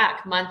coming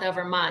back month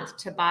over month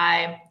to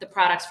buy the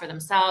products for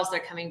themselves. They're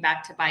coming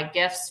back to buy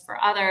gifts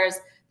for others.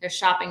 They're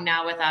shopping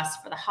now with us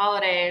for the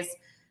holidays.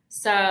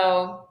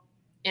 So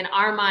in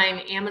our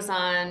mind,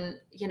 Amazon,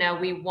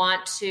 we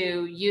want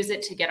to use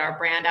it to get our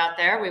brand out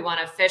there. We want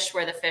to fish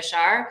where the fish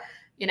are,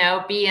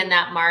 be in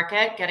that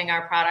market, getting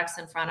our products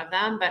in front of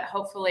them. But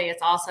hopefully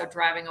it's also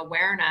driving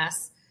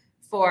awareness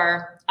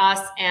for us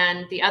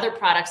and the other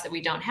products that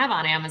we don't have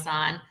on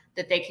Amazon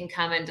that they can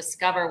come and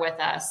discover with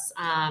us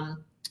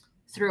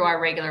through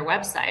our regular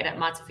website at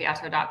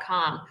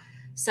mozzafiato.com.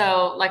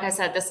 So like I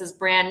said, this is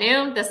brand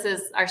new. This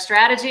is our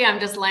strategy. I'm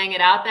just laying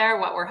it out there,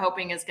 what we're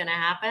hoping is going to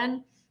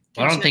happen.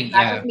 I don't think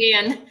with me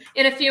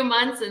in a few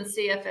months and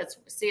see if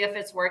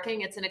it's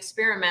working. It's an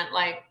experiment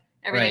like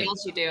everything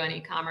else you do in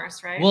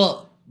e-commerce, right?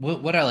 Well,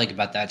 what I like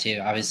about that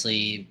too,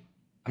 obviously,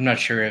 I'm not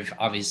sure if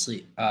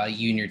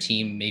you and your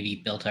team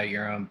maybe built out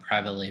your own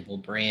private label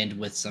brand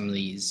with some of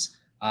these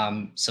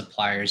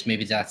suppliers.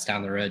 Maybe that's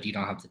down the road. You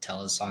don't have to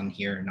tell us on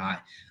here or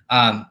not.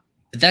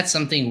 But that's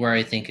something where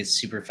I think is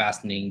super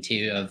fascinating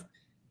too.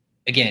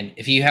 Again,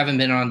 if you haven't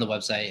been on the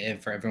website, and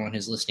for everyone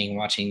who's listening and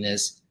watching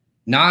this,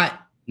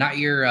 not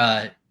your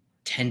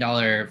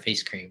 $10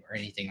 face cream or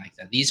anything like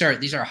that. These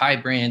are high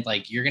brand.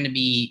 Like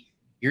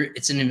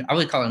I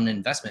would call it an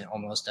investment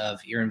almost, of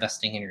you're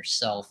investing in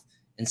yourself.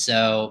 And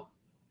so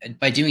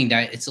by doing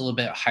that, it's a little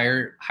bit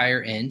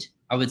higher end.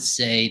 I would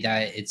say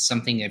that it's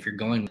something that if you're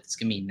going with, it's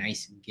going to be a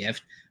nice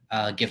gift,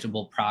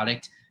 giftable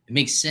product. It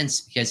makes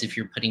sense because if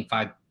you're putting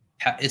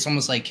it's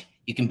almost like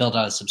you can build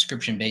out a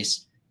subscription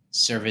based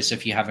service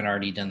if you haven't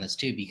already done this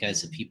too,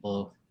 because if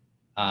people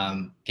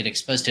get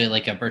exposed to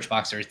like a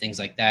Birchbox or things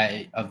like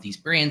that of these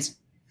brands,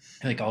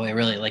 like, oh, I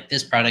really like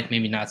this product,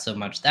 maybe not so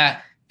much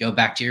that, go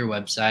back to your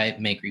website,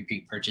 make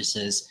repeat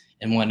purchases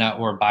and whatnot,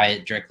 or buy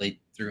it directly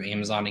through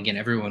Amazon. Again,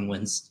 everyone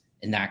wins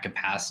in that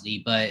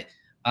capacity. But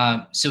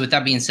so with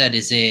that being said,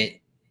 is it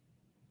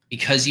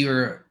because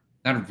you're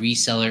not a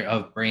reseller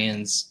of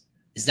brands,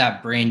 is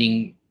that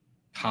branding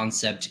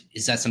concept,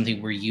 is that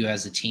something where you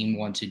as a team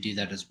want to do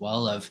that as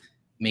well, of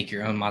make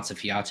your own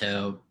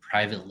Mozzafiato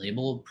private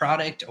label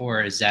product,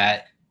 or is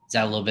that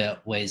a little bit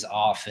ways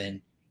off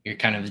and you're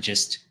kind of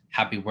just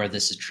happy where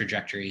this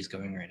trajectory is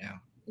going right now?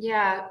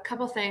 Yeah, a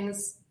couple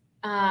things.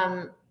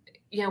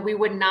 We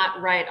would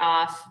not write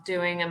off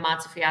doing a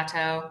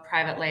Mozzafiato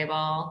private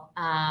label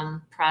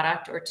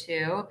product or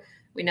two.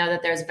 We know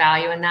that there's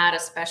value in that,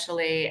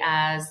 especially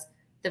as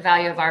the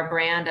value of our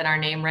brand and our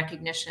name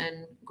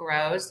recognition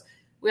grows.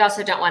 We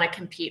also don't want to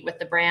compete with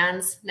the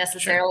brands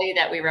necessarily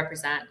that we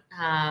represent.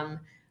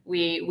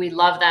 We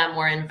love them.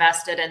 We're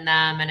invested in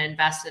them and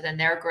invested in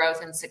their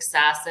growth and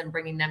success and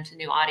bringing them to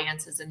new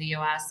audiences in the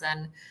US.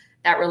 And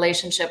that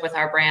relationship with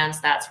our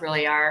brands, that's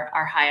really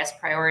our highest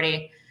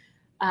priority.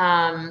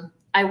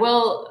 I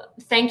will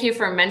thank you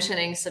for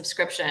mentioning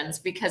subscriptions,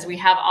 because we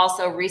have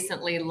also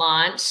recently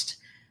launched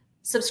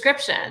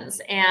subscriptions,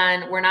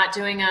 and we're not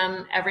doing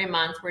them every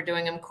month. We're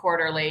doing them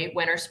quarterly,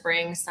 winter,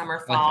 spring,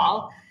 summer,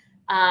 fall.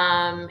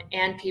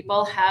 And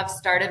people have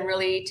started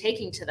really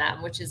taking to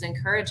them, which is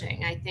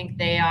encouraging. I think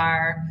they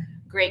are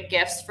great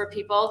gifts for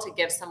people to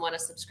give someone a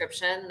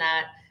subscription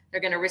that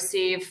they're going to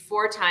receive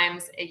 4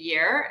 times a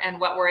year. And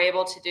what we're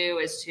able to do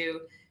is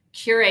to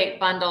curate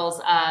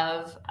bundles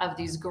of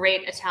these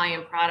great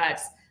Italian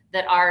products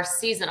that are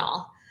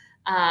seasonal.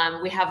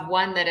 We have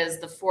one that is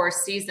the 4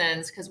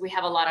 seasons, because we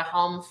have a lot of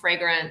home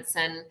fragrance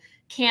and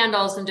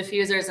candles and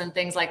diffusers and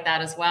things like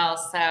that as well.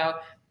 So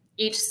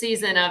each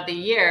season of the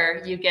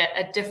year, you get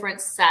a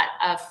different set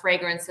of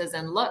fragrances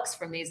and looks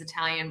from these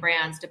Italian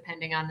brands,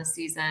 depending on the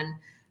season.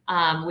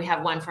 We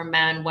have one for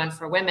men, one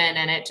for women,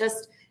 and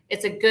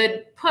it's a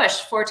good push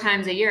 4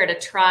 times a year to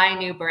try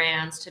new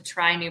brands, to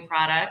try new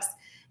products.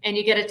 And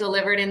you get it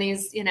delivered in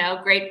these,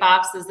 great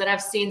boxes that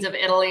have scenes of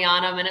Italy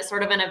on them. And it's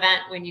sort of an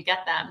event when you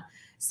get them.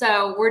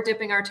 So we're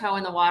dipping our toe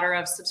in the water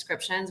of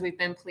subscriptions. We've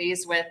been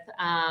pleased with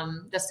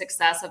the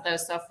success of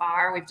those so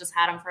far. We've just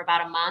had them for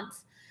about a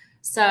month.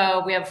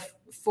 So we have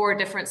 4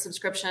 different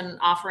subscription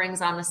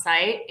offerings on the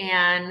site.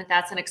 And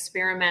that's an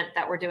experiment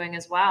that we're doing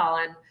as well.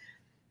 And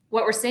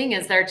what we're seeing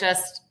is they're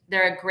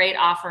a great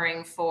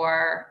offering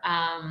for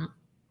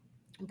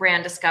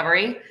brand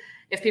discovery.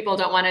 If people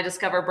don't want to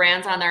discover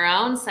brands on their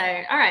own,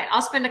 say, all right,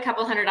 I'll spend a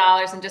couple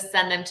 $100s and just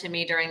send them to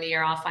me during the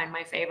year. I'll find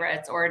my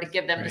favorites, or to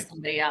give them to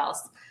somebody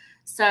else.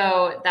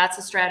 So that's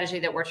a strategy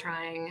that we're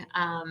trying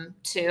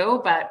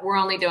too, but we're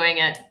only doing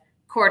it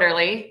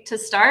quarterly to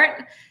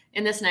start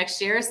in this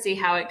next year, see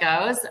how it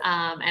goes.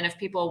 And if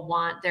people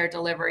want their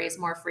deliveries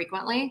more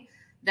frequently,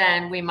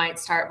 then we might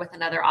start with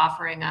another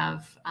offering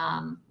of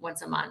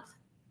once a month.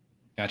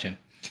 Gotcha.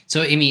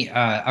 So Amy,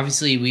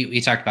 obviously we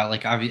talked about,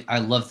 like, I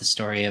love the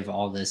story of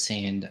all this,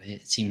 and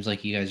it seems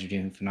like you guys are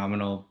doing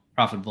phenomenal,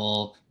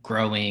 profitable,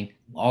 growing,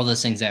 all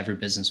those things that every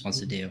business wants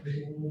to do.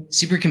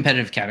 Super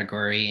competitive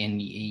category,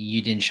 and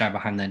you didn't shy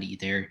behind that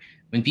either.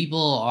 When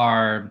people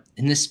are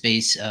in this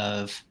space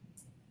of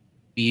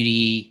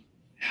beauty,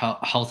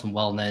 health and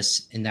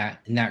wellness in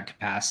that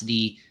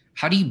capacity,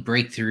 how do you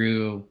break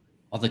through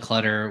all the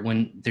clutter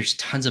when there's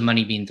tons of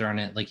money being thrown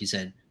at, like you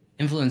said,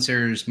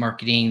 influencers,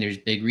 marketing? There's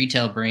big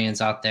retail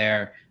brands out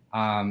there.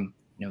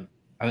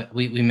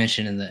 We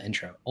mentioned in the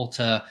intro,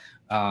 Ulta,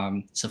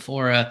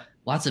 Sephora,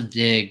 lots of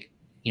big,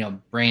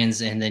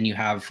 brands. And then you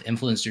have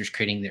influencers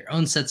creating their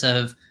own sets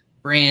of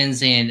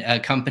brands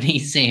and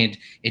companies. And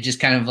it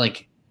just kind of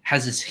like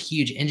has this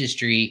huge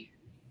industry.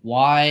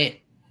 Why,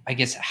 I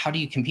guess, how do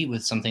you compete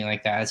with something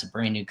like that as a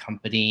brand new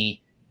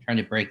company trying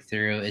to break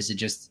through? Is it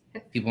just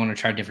people want to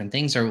try different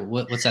things, or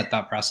what's that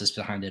thought process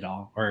behind it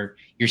all? Or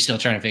you're still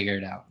trying to figure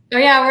it out? Oh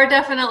yeah, we're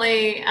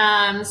definitely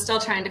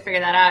still trying to figure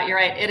that out. You're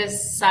right. It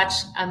is such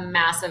a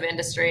massive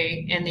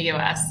industry in the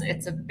US.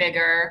 It's a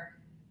bigger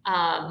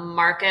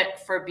market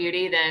for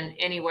beauty than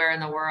anywhere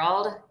in the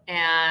world.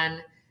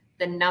 And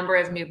the number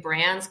of new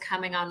brands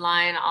coming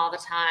online all the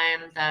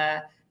time,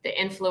 the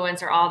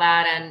influencer, all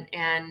that.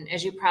 And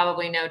as you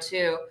probably know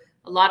too,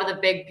 a lot of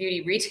the big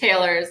beauty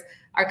retailers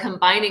are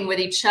combining with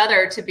each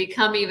other to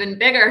become even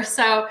bigger.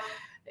 So,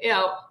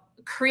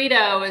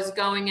 Credo is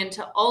going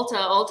into Ulta,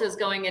 Ulta is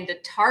going into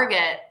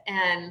Target,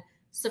 and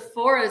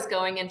Sephora is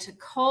going into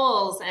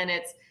Kohl's. And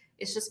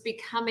it's just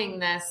becoming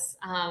this,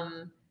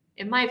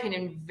 in my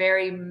opinion,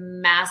 very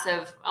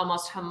massive,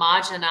 almost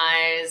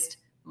homogenized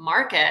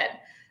market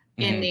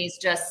in these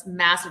just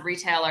massive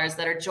retailers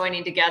that are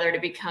joining together to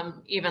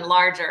become even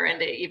larger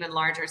into even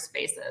larger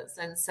spaces.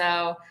 And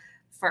so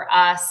for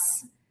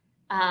us,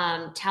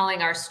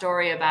 telling our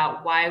story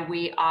about why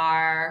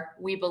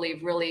we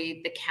believe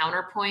really the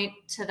counterpoint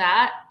to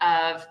that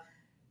of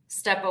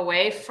step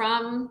away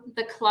from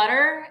the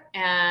clutter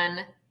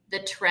and the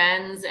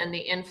trends and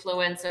the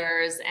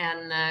influencers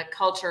and the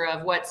culture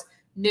of what's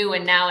new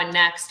and now and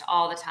next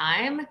all the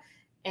time.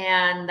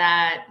 And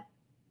that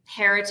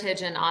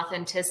heritage and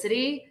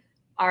authenticity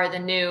are the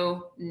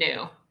new.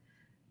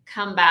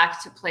 Come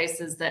back to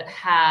places that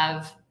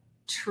have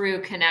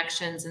true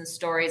connections and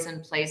stories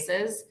and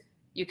places.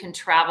 You can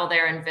travel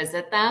there and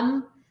visit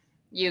them.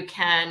 You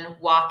can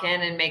walk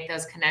in and make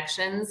those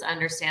connections,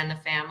 understand the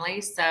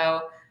family.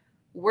 So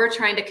we're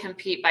trying to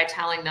compete by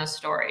telling those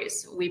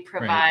stories. We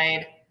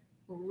provide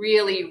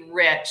really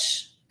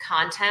rich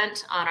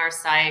content on our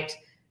site.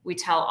 We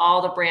tell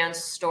all the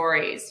brand's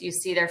stories. You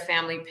see their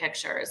family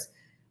pictures.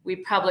 We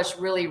publish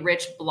really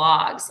rich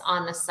blogs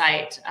on the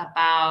site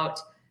about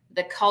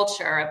the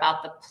culture,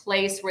 about the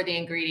place where the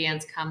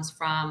ingredients comes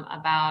from,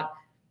 about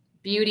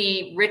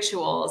beauty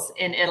rituals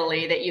in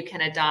Italy that you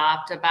can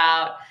adopt,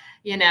 about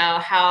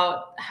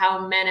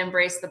how men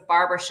embrace the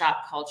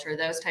barbershop culture,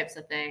 those types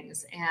of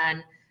things.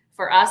 And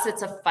for us,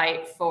 it's a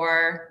fight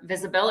for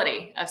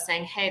visibility of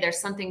saying, hey, there's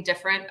something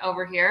different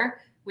over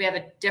here. We have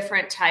a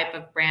different type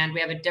of brand.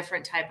 We have a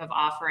different type of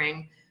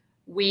offering.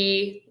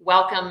 We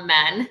welcome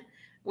men,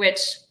 which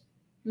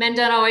men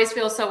don't always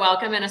feel so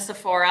welcome in a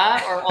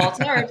Sephora or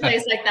Ulta or a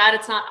place like that.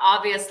 It's not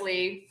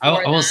obviously.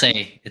 I will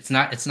say it's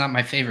not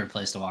my favorite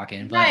place to walk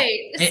in, but right.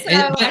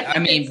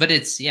 but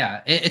it's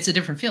a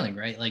different feeling,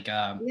 right? Like,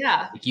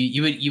 like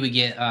you would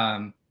get,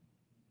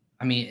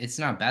 I mean, it's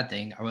not a bad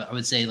thing. I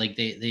would say like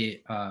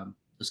they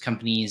those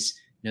companies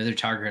know their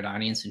target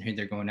audience and who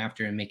they're going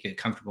after and make it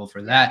comfortable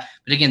for that.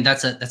 But again,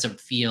 that's a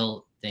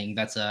feel thing.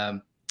 That's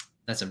a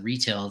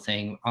retail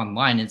thing.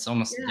 Online, it's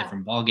almost a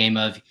different ballgame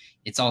of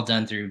it's all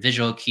done through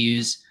visual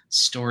cues,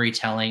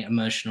 storytelling,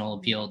 emotional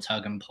appeal,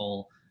 tug and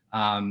pull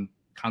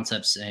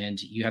concepts,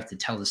 and you have to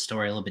tell the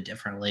story a little bit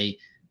differently.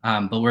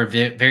 But we're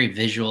very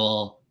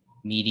visual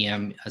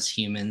medium as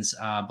humans,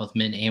 both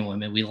men and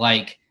women. We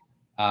like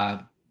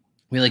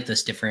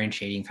those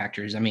differentiating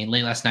factors. I mean,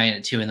 late last night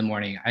at 2 a.m,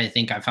 I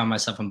think I found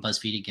myself on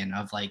BuzzFeed again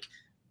of like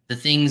the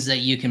things that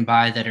you can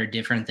buy that are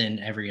different than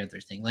every other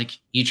thing. Like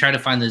you try to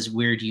find those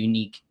weird,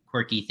 unique,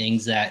 quirky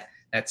things that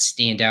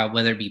stand out,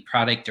 whether it be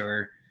product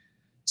or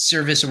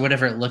service or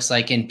whatever it looks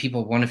like, and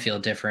people want to feel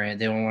different.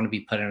 They don't want to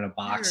be put in a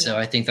box. So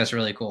I think that's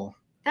really cool.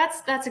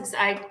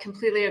 I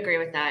completely agree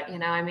with that.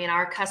 I mean,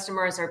 our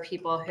customers are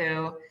people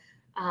who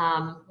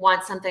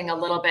want something a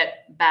little bit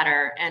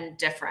better and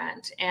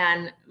different.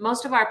 And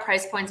most of our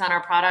price points on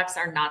our products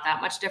are not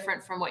that much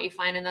different from what you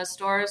find in those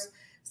stores.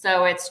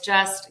 So it's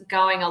just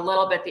going a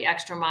little bit the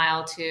extra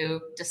mile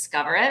to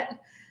discover it,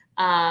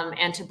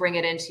 and to bring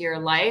it into your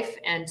life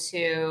and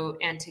to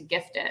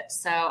gift it.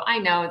 So I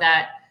know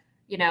that,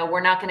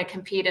 we're not going to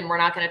compete and we're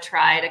not going to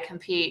try to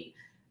compete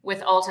with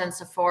Ulta and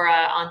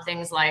Sephora on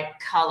things like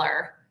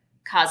color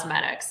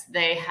cosmetics.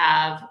 They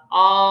have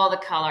all the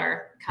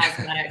color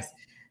cosmetics.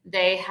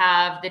 They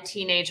have the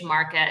teenage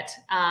market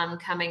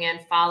coming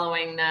in,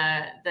 following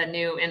the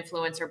new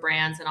influencer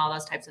brands and all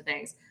those types of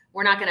things.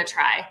 We're not going to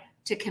try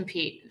to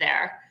compete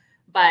there.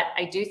 But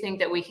I do think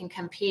that we can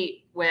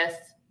compete with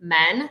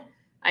men.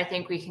 I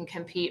think we can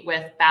compete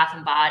with Bath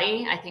and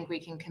Body. I think we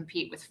can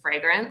compete with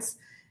fragrance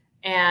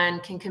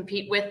and can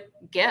compete with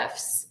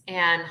gifts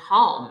and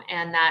home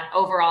and that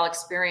overall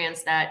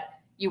experience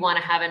that you want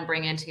to have and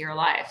bring into your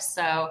life.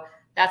 So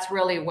that's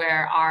really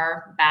where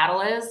our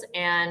battle is.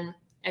 And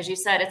as you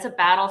said, it's a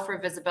battle for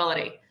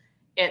visibility.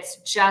 It's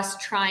just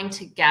trying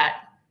to get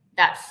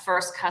that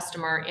first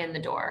customer in the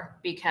door,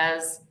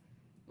 because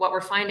what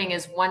we're finding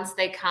is once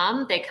they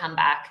come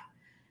back.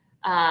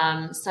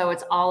 So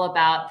it's all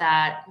about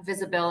that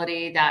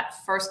visibility, that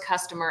first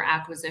customer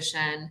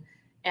acquisition,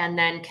 and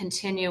then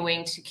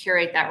continuing to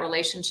curate that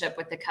relationship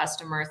with the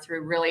customer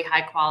through really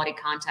high quality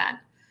content,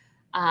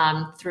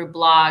 through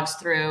blogs,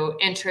 through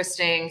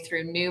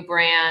new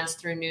brands,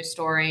 through new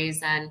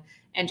stories, and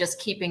just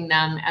keeping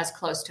them as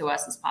close to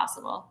us as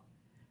possible.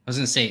 I was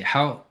going to say,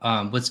 how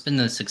what's been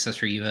the success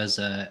for you as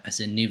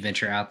a new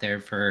venture out there?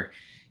 For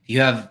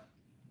you have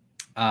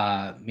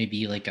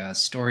maybe like a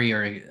story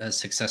or a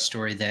success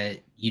story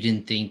that you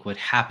didn't think would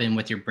happen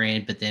with your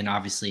brand, but then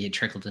obviously it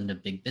trickled into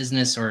big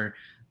business. Or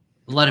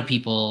a lot of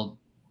people,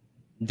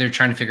 they're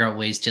trying to figure out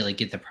ways to like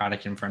get the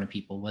product in front of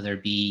people, whether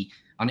it be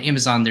on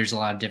Amazon. There's a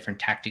lot of different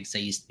tactics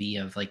that used to be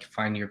of like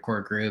find your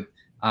core group,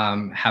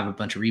 have a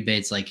bunch of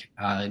rebates like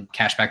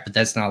cashback, but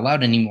that's not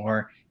allowed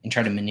anymore, and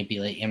try to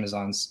manipulate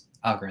Amazon's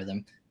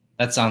algorithm.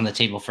 That's on the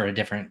table for a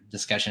different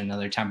discussion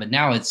another time. But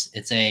now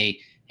it's a,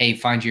 hey,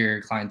 find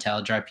your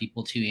clientele, drive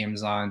people to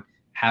Amazon,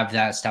 have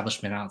that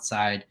establishment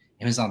outside.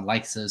 Amazon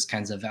likes those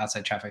kinds of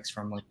outside traffics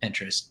from like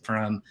Pinterest,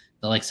 from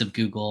the likes of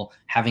Google,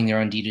 having their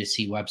own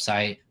D2C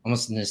website,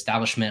 almost an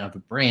establishment of a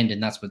brand.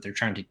 And that's what they're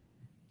trying to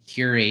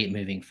curate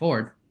moving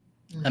forward.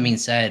 Mm-hmm. That being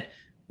said,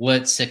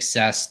 what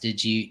success do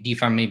you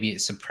find maybe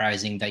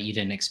surprising that you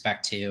didn't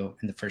expect to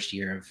in the first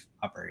year of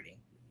operating?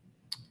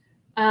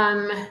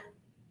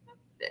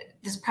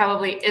 this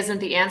probably isn't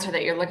the answer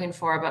that you're looking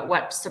for, but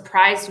what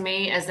surprised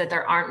me is that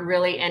there aren't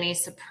really any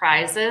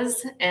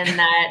surprises, and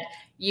that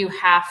you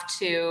have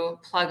to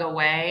plug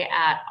away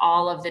at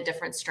all of the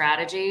different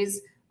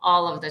strategies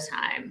all of the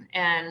time.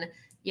 And,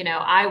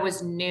 I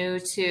was new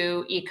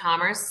to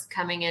e-commerce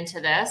coming into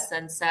this.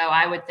 And so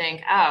I would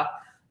think, oh,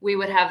 we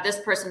would have this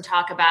person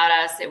talk about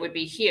us. It would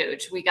be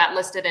huge. We got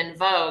listed in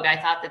Vogue. I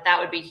thought that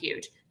would be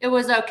huge. It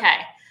was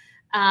okay.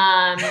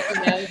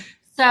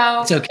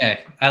 So it's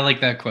okay. I like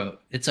that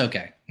quote. It's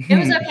okay. It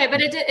was okay, but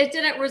it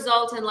didn't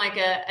result in like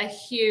a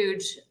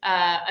huge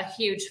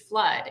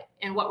flood.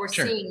 And what we're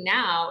seeing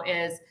now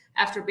is,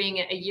 after being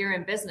a year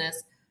in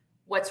business,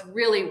 what's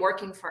really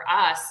working for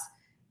us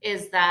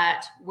is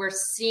that we're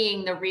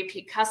seeing the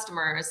repeat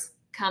customers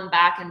come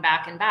back and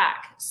back and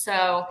back.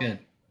 So good.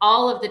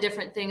 All of the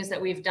different things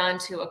that we've done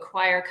to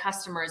acquire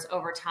customers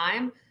over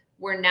time,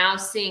 we're now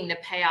seeing the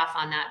payoff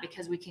on that,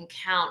 because we can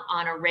count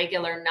on a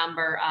regular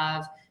number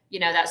of,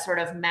 that sort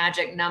of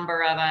magic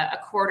number of a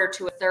quarter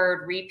to a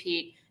third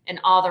repeat, and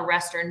all the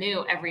rest are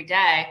new every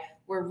day.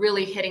 We're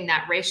really hitting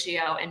that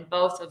ratio, and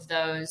both of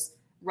those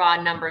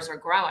raw numbers are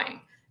growing,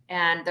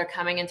 and they're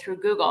coming in through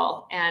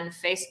Google and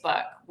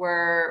Facebook.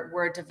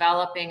 We're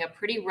developing a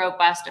pretty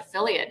robust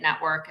affiliate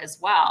network as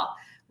well,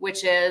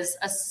 which is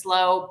a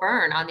slow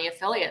burn on the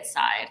affiliate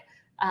side.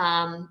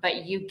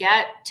 But you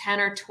get 10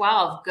 or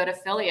 12 good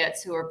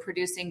affiliates who are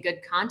producing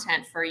good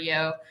content for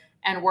you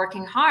and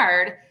working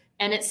hard,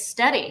 and it's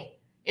steady.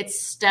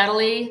 It's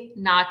steadily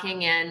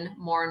knocking in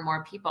more and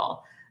more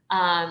people.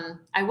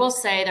 I will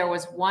say there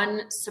was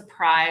one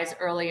surprise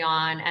early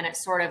on, and it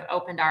sort of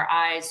opened our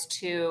eyes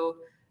to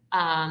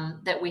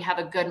that we have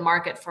a good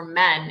market for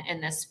men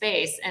in this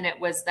space. And it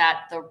was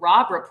that the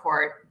Robb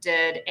Report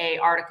did an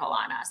article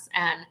on us.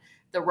 And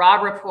the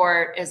Robb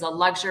Report is a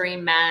luxury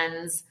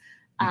men's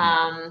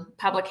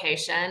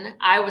publication.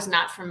 I was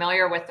not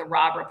familiar with the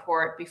Robb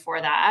Report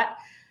before that.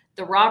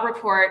 The Robb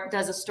Report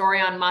does a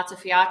story on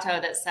Mozzafiato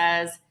that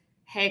says,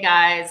 hey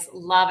guys,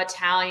 love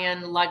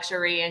Italian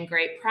luxury and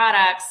great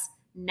products.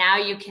 Now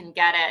you can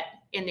get it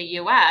in the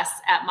US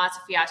at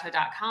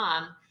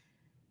mozzafiato.com.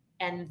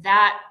 And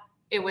that,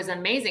 it was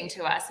amazing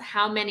to us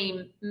how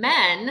many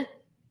men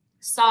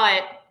saw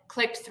it,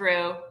 clicked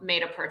through,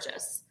 made a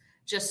purchase,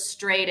 just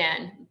straight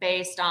in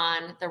based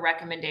on the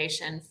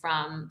recommendation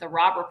from the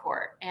Robb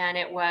Report. And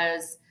it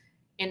was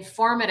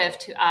informative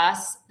to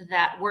us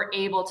that we're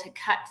able to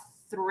cut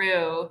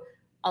through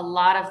a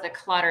lot of the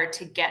clutter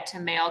to get to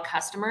male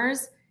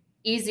customers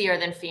easier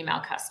than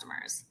female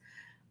customers.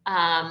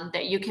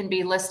 That you can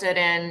be listed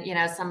in,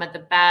 some of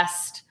the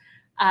best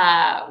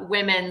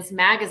women's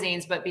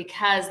magazines, but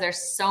because there's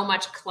so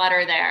much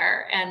clutter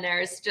there and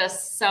there's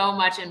just so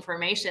much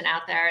information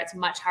out there, it's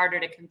much harder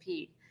to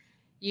compete.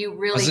 You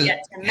really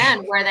get to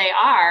men where they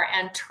are,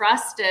 and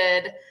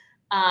trusted,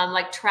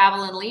 like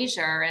Travel and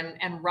Leisure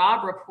and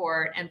Robb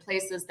Report and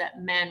places that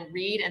men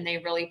read and they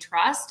really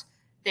trust.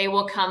 They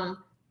will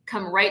come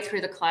right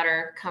through the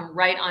clutter, come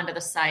right onto the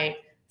site,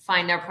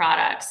 find their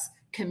products,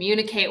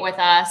 communicate with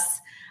us,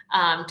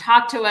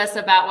 talk to us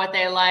about what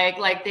they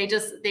like they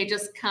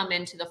just come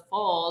into the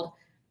fold.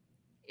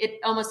 It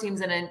almost seems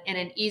in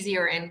an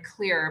easier and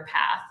clearer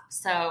path.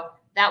 So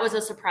that was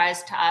a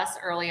surprise to us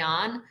early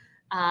on,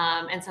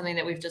 and something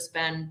that we've just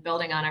been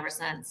building on ever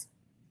since.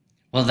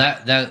 Well,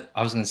 that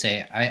I was going to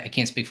say, I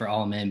can't speak for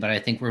all men, but I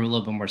think we're a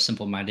little bit more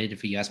simple-minded.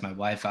 If you ask my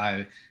wife,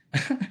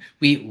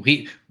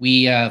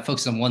 we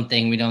focus on one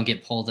thing. We don't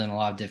get pulled in a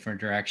lot of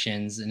different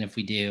directions, and if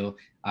we do,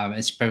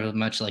 it's pretty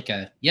much like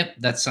yep,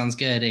 that sounds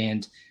good.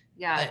 And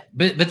yeah,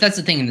 but that's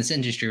the thing in this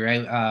industry,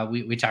 right?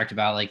 We talked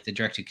about like the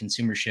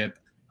direct-to-consumership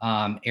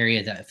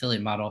area, that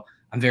affiliate model.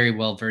 I'm very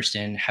well versed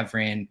in, have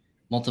ran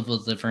multiple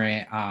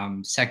different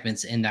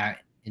segments in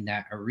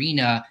that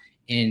arena,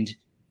 and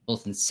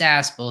both in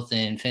SaaS, both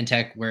in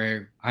fintech,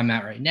 where I'm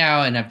at right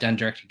now, and I've done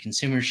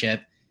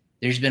direct-to-consumership.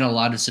 There's been a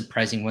lot of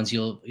surprising ones.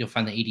 You'll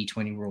find the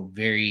 80-20 rule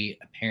very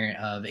apparent.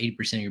 Of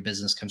 80% of your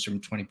business comes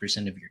from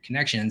 20% of your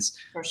connections.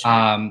 For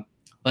sure.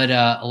 But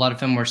a lot of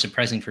them were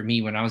surprising for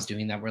me when I was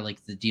doing that, were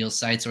like the deal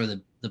sites, or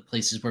the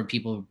places where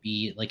people would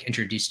be like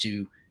introduced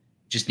to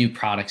just new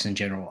products in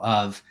general,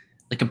 of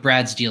like a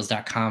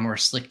bradsdeals.com or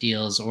Slick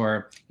Deals,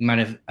 or you might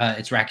have,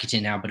 it's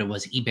Rakuten now, but it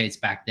was Ebates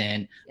back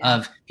then. Yeah.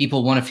 Of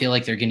people want to feel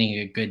like they're getting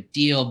a good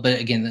deal. But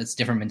again, that's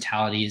different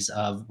mentalities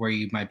of where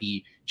you might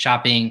be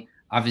shopping.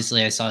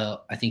 Obviously, I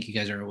think you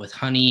guys are with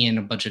Honey and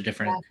a bunch of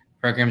different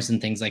programs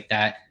and things like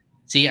that.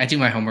 See, I do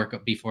my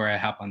homework before I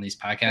hop on these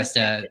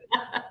podcasts.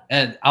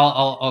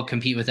 I'll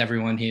compete with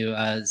everyone who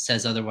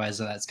says otherwise.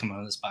 That's coming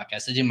on this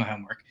podcast. I do my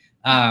homework.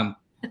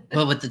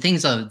 But with the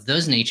things of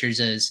those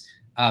natures is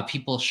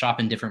people shop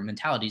in different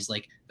mentalities.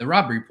 Like the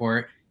Robb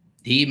Report,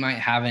 they might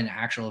have an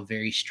actual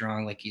very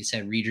strong, like you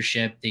said,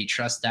 readership. They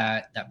trust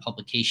that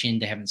publication.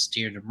 They haven't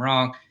steered them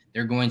wrong.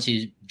 They're going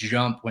to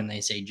jump when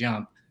they say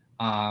jump.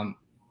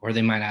 Or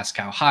they might ask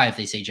how high if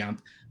they say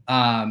jump.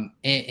 And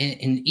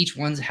each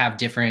ones have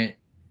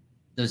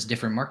those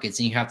different markets,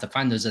 and you have to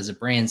find those as a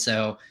brand.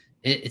 So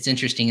it's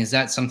interesting. Is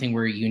that something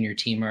where you and your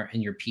team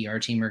and your PR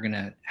team are going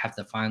to have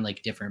to find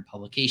like different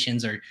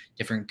publications or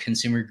different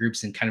consumer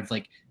groups and kind of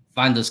like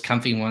find those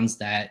comfy ones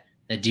that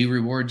do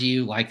reward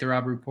you, like the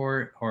Robb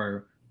Report?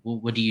 Or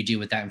what do you do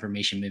with that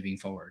information moving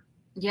forward?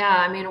 Yeah,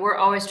 I mean, we're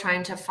always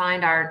trying to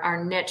find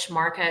our niche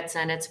markets,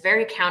 and it's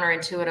very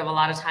counterintuitive a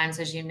lot of times,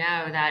 as you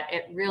know, that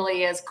it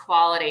really is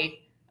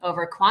quality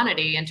over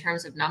quantity in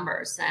terms of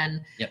numbers.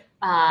 And Yep.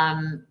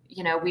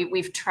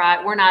 We've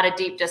tried. We're not a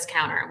deep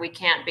discounter. We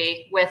can't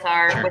be with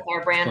our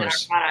brand and our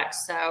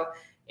products. So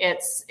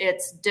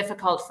it's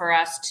difficult for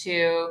us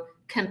to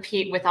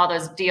compete with all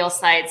those deal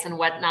sites and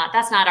whatnot.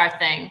 That's not our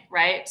thing,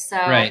 right?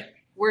 So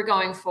we're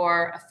going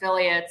for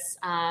affiliates.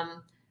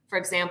 For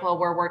example,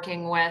 we're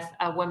working with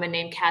a woman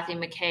named Kathy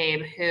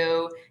McCabe,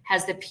 who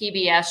has the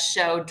PBS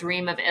show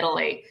Dream of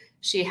Italy.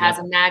 She has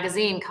a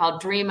magazine called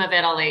Dream of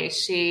Italy.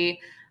 She,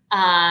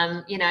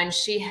 and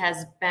she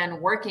has been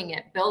working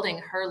at building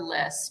her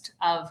list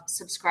of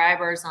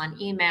subscribers on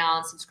email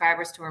and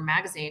subscribers to her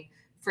magazine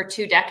for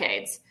 2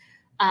 decades.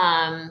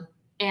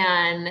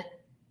 And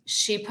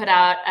she put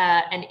out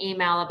an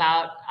email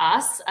about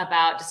us,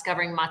 about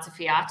discovering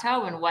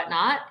Mozzafiato and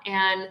whatnot.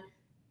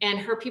 And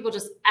her people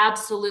just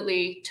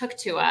absolutely took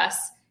to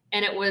us.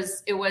 And it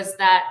was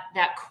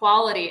that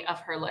quality of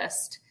her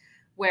list.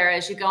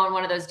 Whereas you go on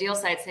one of those deal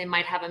sites, they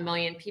might have 1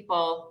 million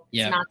people.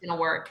 It's not going to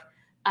work.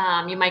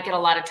 You might get a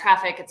lot of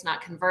traffic. It's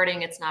not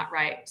converting. It's not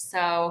right.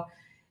 So,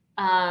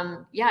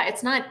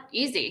 it's not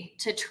easy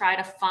to try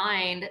to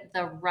find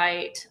the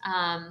right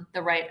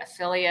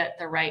affiliate,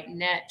 the right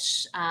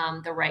niche,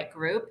 the right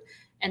group.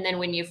 And then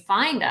when you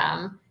find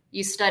them,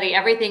 you study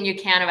everything you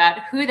can about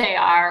who they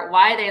are,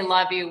 why they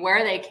love you,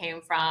 where they came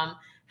from.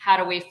 How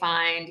do we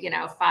find,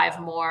 5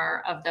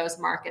 more of those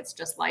markets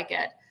just like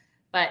it?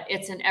 But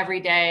it's an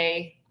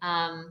everyday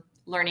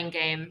learning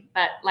game.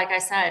 But like I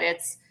said,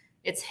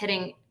 it's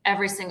hitting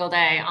every single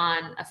day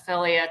on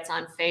affiliates,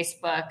 on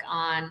Facebook,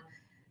 on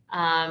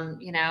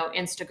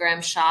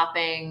Instagram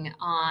shopping,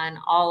 on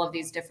all of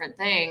these different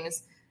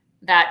things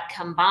that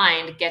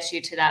combined gets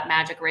you to that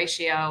magic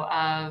ratio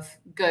of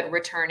good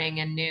returning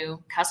and new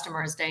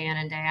customers day in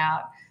and day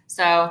out.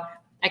 So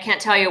I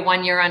can't tell you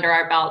 1 year under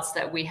our belts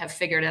that we have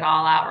figured it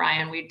all out,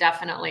 Ryan. We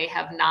definitely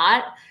have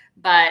not,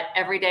 but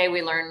every day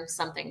we learn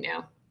something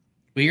new.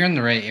 Well, you're in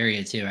the right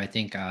area too. I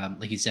think,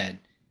 like you said,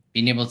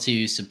 being able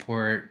to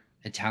support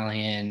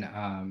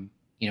Italian,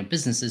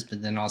 businesses,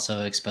 but then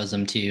also expose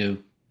them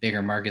to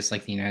bigger markets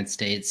like the United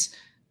States.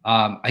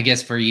 I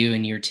guess for you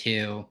and year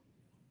 2,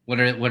 what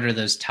are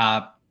those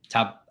top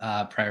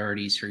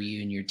priorities for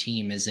you and your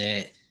team? Is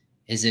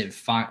it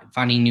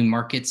finding new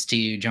markets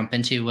to jump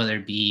into, whether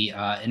it be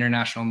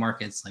international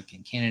markets like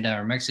in Canada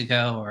or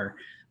Mexico or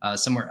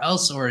somewhere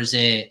else, or is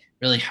it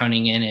really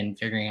honing in and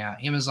figuring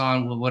out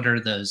Amazon? What are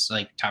those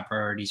like top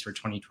priorities for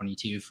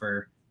 2022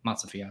 for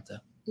Mozzafiato?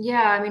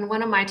 Yeah, I mean,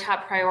 one of my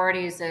top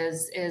priorities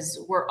is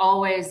we're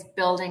always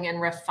building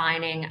and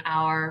refining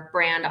our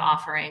brand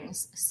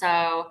offerings.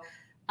 So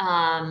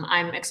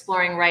I'm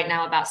exploring right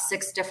now about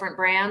 6 different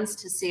brands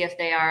to see if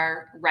they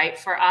are right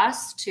for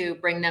us to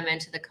bring them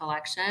into the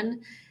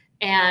collection.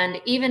 And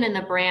even in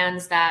the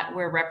brands that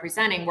we're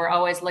representing, we're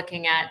always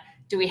looking at,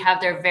 do we have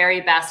their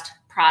very best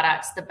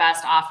products, the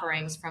best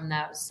offerings from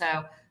those?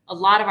 So a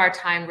lot of our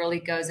time really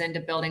goes into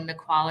building the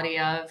quality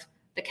of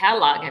the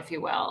catalog, if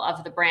you will,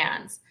 of the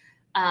brands.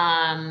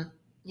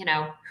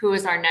 Who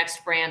is our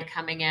next brand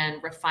coming in,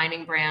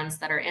 refining brands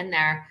that are in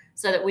there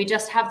so that we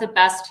just have the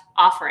best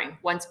offering.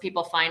 Once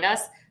people find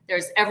us,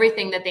 there's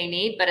everything that they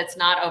need, but it's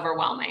not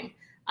overwhelming,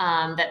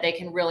 that they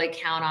can really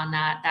count on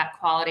that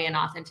quality and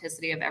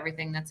authenticity of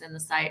everything that's in the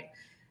site.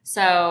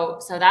 So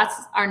that's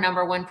our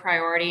number one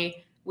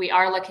priority. We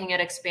are looking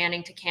at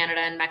expanding to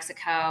Canada and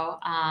Mexico,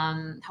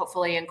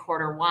 hopefully in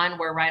Q1.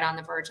 We're right on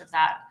the verge of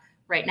that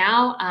right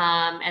now,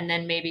 and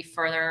then maybe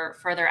further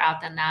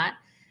out than that.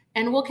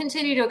 And we'll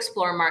continue to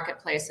explore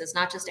marketplaces,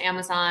 not just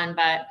Amazon,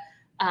 but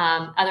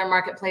other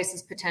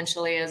marketplaces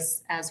potentially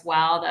as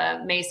well,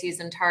 the Macy's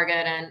and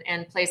Target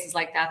and places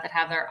like that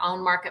have their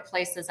own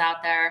marketplaces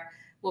out there.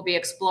 We'll be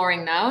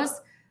exploring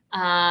those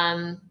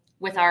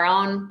with our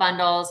own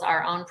bundles,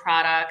 our own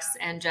products,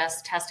 and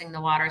just testing the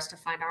waters to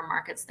find our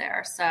markets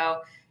there.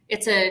 So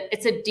it's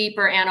a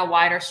deeper and a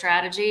wider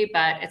strategy,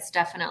 but it's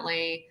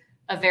definitely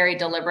a very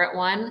deliberate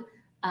one.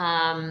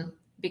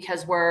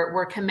 Because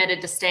we're committed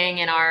to staying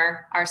in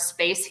our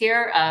space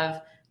here of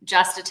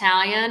just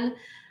Italian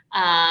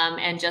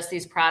and just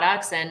these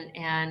products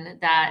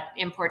and that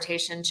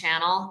importation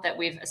channel that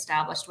we've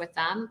established with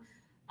them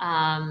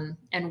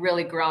and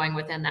really growing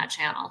within that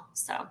channel.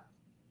 So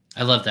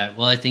I love that.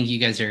 Well, I think you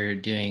guys are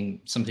doing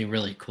something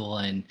really cool,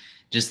 and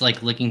just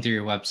like looking through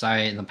your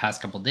website in the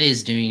past couple of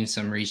days, doing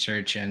some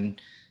research,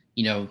 and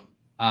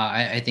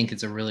I think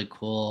it's a really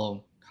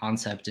cool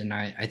concept, and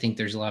I think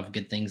there's a lot of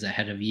good things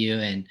ahead of you,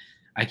 and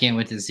I can't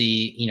wait to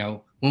see,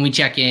 when we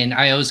check in.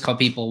 I always call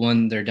people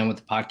when they're done with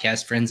the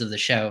podcast friends of the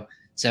show.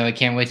 So I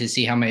can't wait to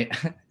see how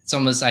it's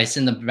almost, I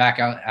send them back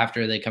out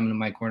after they come to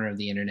my corner of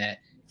the internet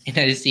and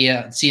I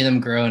see them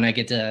grow, and I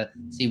get to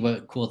see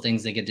what cool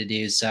things they get to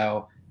do.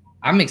 So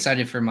I'm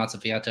excited for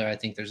Mazzafiato. I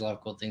think there's a lot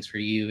of cool things for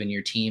you and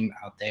your team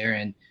out there,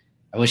 and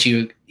I wish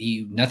you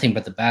nothing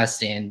but the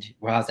best. And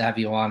we'll have to have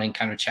you on and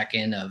kind of check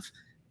in of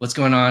what's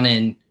going on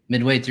in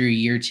midway through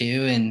year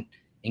two,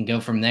 and go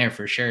from there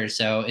for sure.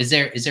 So is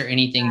there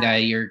anything that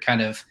you're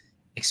kind of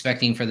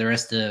expecting for the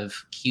rest of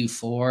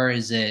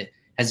Q4?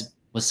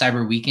 Was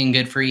Cyber Weekend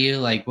good for you?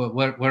 Like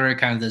what are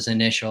kind of those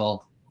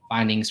initial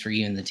findings for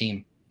you and the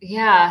team?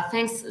 Yeah,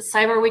 thanks.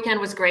 Cyber Weekend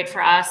was great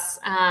for us.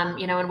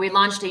 When we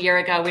launched a year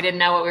ago, we didn't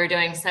know what we were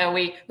doing, so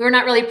we were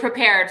not really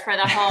prepared for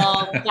the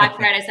whole Black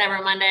Friday,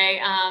 Cyber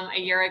Monday a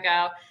year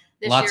ago.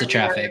 Lots of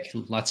traffic,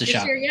 lots of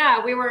shopping.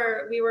 Yeah, we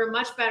were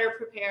much better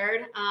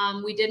prepared.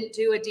 We didn't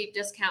do a deep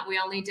discount. We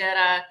only did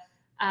a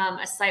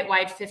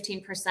site-wide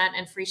 15%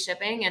 and free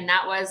shipping, and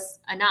that was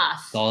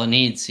enough. That's all it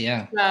needs.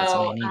 Yeah.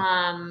 So,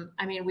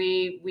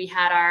 we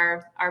had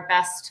our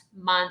best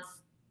month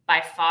by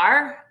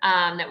far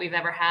that we've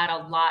ever had,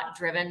 a lot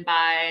driven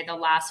by the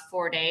last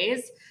 4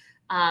 days.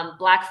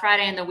 Black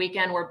Friday and the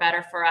weekend were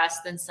better for us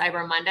than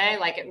Cyber Monday.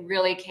 Like, it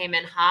really came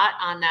in hot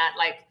on that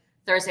like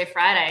Thursday,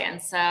 Friday. And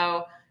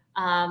so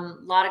a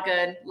lot of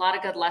good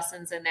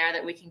lessons in there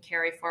that we can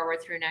carry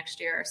forward through next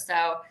year.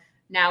 So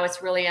now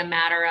it's really a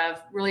matter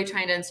of really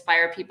trying to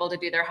inspire people to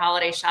do their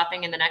holiday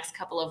shopping in the next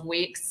couple of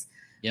weeks.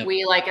 Yep.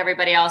 We, like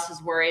everybody else,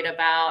 is worried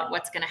about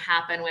what's going to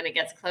happen when it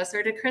gets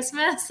closer to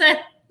Christmas. And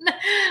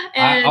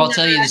I'll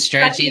tell you the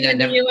strategy that in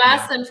the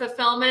US and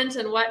fulfillment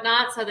and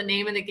whatnot. So the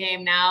name of the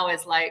game now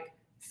is like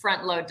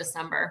front load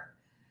December.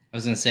 I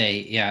was going to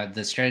say, yeah,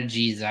 the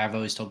strategies I've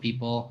always told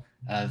people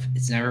of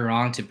it's never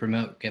wrong to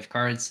promote gift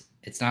cards.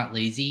 It's not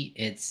lazy.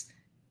 It's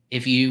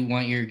if you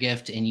want your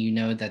gift and you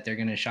know that they're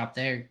going to shop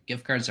there,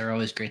 gift cards are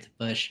always great to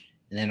push.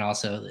 And then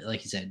also,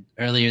 like you said,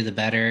 earlier the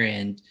better,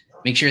 and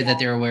make sure that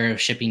they're aware of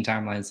shipping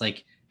timelines.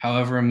 Like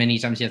however many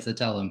times you have to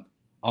tell them,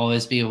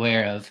 always be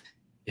aware of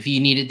if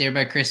you need it there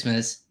by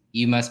Christmas,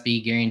 you must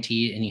be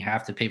guaranteed and you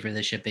have to pay for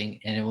the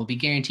shipping, and it will be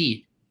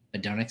guaranteed,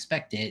 but don't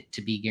expect it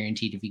to be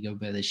guaranteed if you go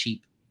by the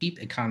cheap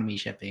economy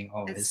shipping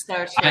always. It's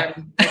so true.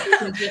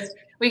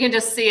 We can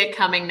just see it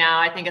coming now.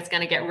 I think it's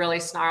going to get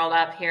really snarled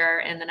up here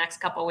in the next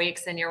couple of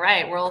weeks. And you're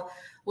right.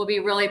 We'll be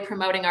really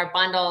promoting our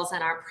bundles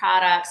and our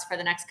products for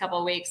the next couple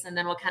of weeks. And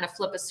then we'll kind of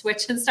flip a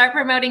switch and start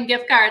promoting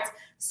gift cards,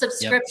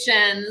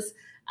 subscriptions,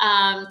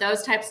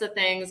 those types of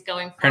things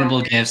going forward.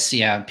 Printable gifts.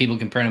 Yeah. People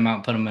can print them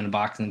out, put them in a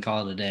box and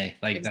call it a day.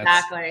 Like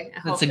exactly.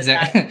 That's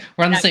exactly.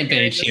 We're on the same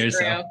page here.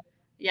 So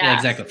yeah,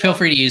 exactly. Feel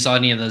free to use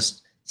any of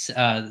those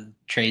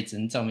traits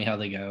and tell me how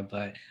they go.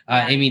 But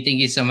Amy, thank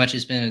you so much.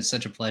 It's been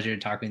such a pleasure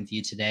talking with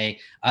you today.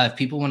 If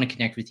people want to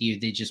connect with you,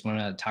 they just want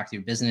to talk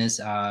through business.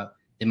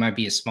 They might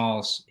be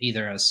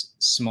either a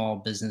small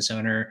business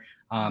owner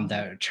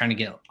that are trying to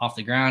get off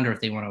the ground, or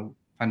if they want to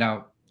find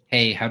out,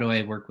 hey, how do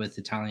I work with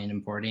Italian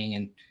importing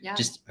and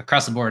just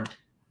across the board,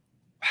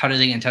 how do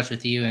they get in touch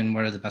with you, and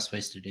what are the best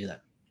ways to do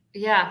that?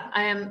 Yeah,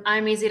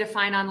 I'm easy to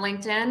find on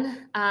LinkedIn.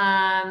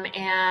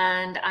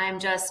 And I'm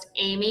just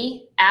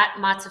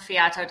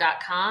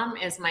amy@mazzafiato.com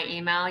is my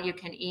email. You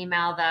can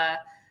email the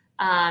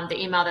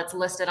email that's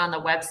listed on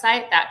the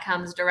website. That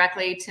comes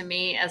directly to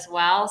me as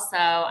well. So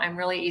I'm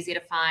really easy to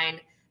find.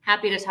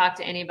 Happy to talk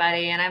to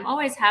anybody. And I'm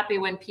always happy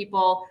when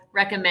people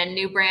recommend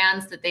new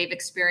brands that they've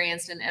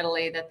experienced in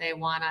Italy that they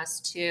want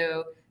us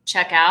to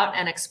check out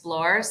and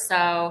explore.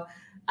 So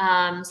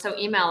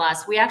email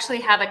us. We actually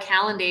have a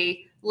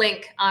Calendly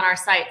link on our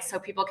site so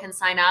people can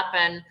sign up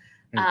and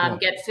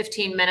get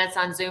 15 minutes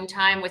on Zoom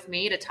time with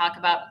me to talk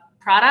about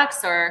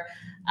products or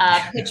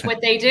pitch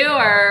what they do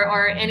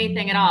or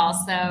anything at all.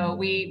 So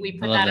we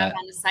put that up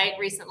on the site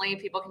recently.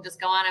 People can just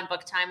go on and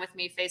book time with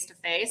me face to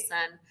face,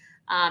 and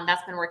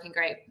that's been working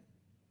great.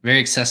 Very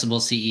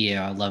accessible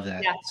CEO. I love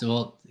that. Yeah. So,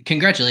 well,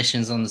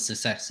 congratulations on the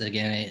success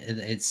again.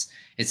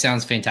 It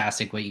sounds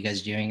fantastic what you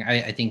guys are doing.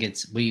 I think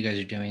what you guys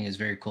are doing is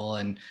very cool,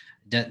 and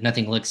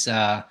nothing looks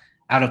out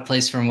of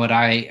place from what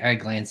I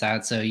glance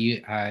at. So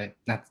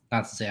not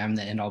to say I'm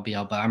the end all be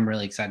all, but I'm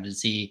really excited to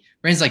see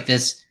brands like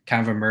this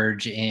kind of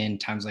emerge in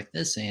times like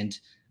this, and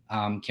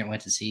can't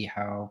wait to see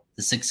how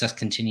the success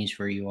continues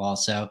for you all.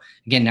 So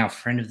again, now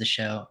friend of the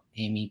show,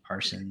 Amy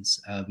Parsons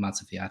of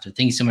Mazzafiato.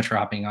 Thank you so much for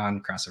hopping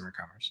on Crossover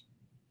Commerce.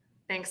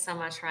 Thanks so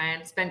much,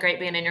 Ryan. It's been great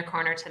being in your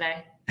corner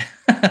today.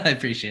 I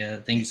appreciate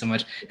it. Thank you so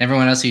much.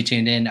 Everyone else who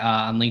tuned in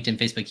on LinkedIn,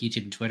 Facebook,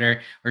 YouTube, and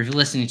Twitter, or if you're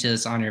listening to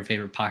this on your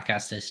favorite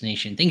podcast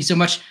destination, thank you so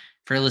much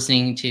for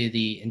listening to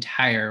the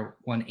entire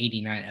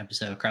 189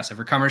 episode of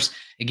Crossover Commerce.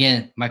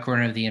 Again, my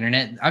corner of the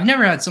internet. I've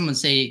never had someone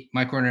say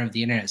my corner of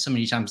the internet so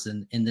many times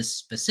in this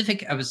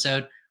specific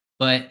episode,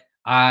 but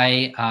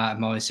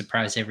I'm always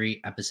surprised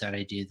every episode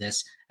I do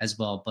this as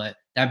well. But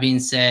that being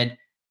said,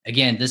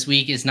 again, this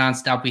week is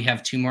nonstop. We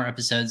have 2 more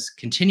episodes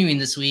continuing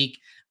this week.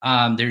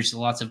 There's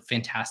lots of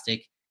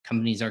fantastic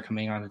companies are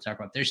coming on to talk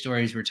about their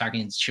stories. We're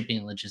talking shipping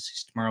and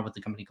logistics tomorrow with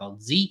a company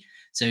called Z.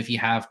 So if you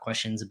have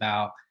questions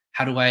about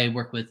how do I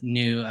work with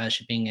new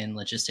shipping and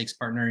logistics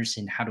partners,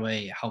 and how do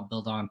I help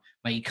build on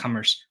my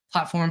e-commerce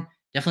platform,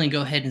 definitely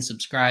go ahead and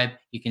subscribe.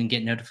 You can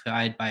get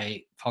notified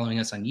by following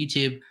us on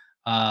YouTube,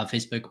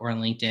 Facebook, or on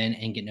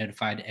LinkedIn, and get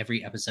notified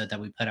every episode that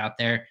we put out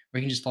there. Or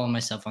you can just follow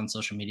myself on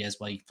social media as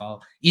well. You can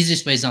follow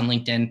easiest ways on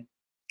LinkedIn.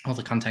 All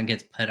the content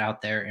gets put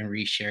out there and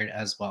reshared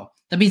as well.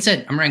 That being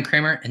said, I'm Ryan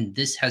Kramer, and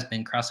this has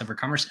been Crossover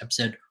Commerce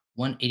episode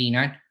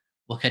 189.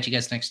 We'll catch you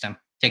guys next time.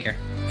 Take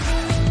care.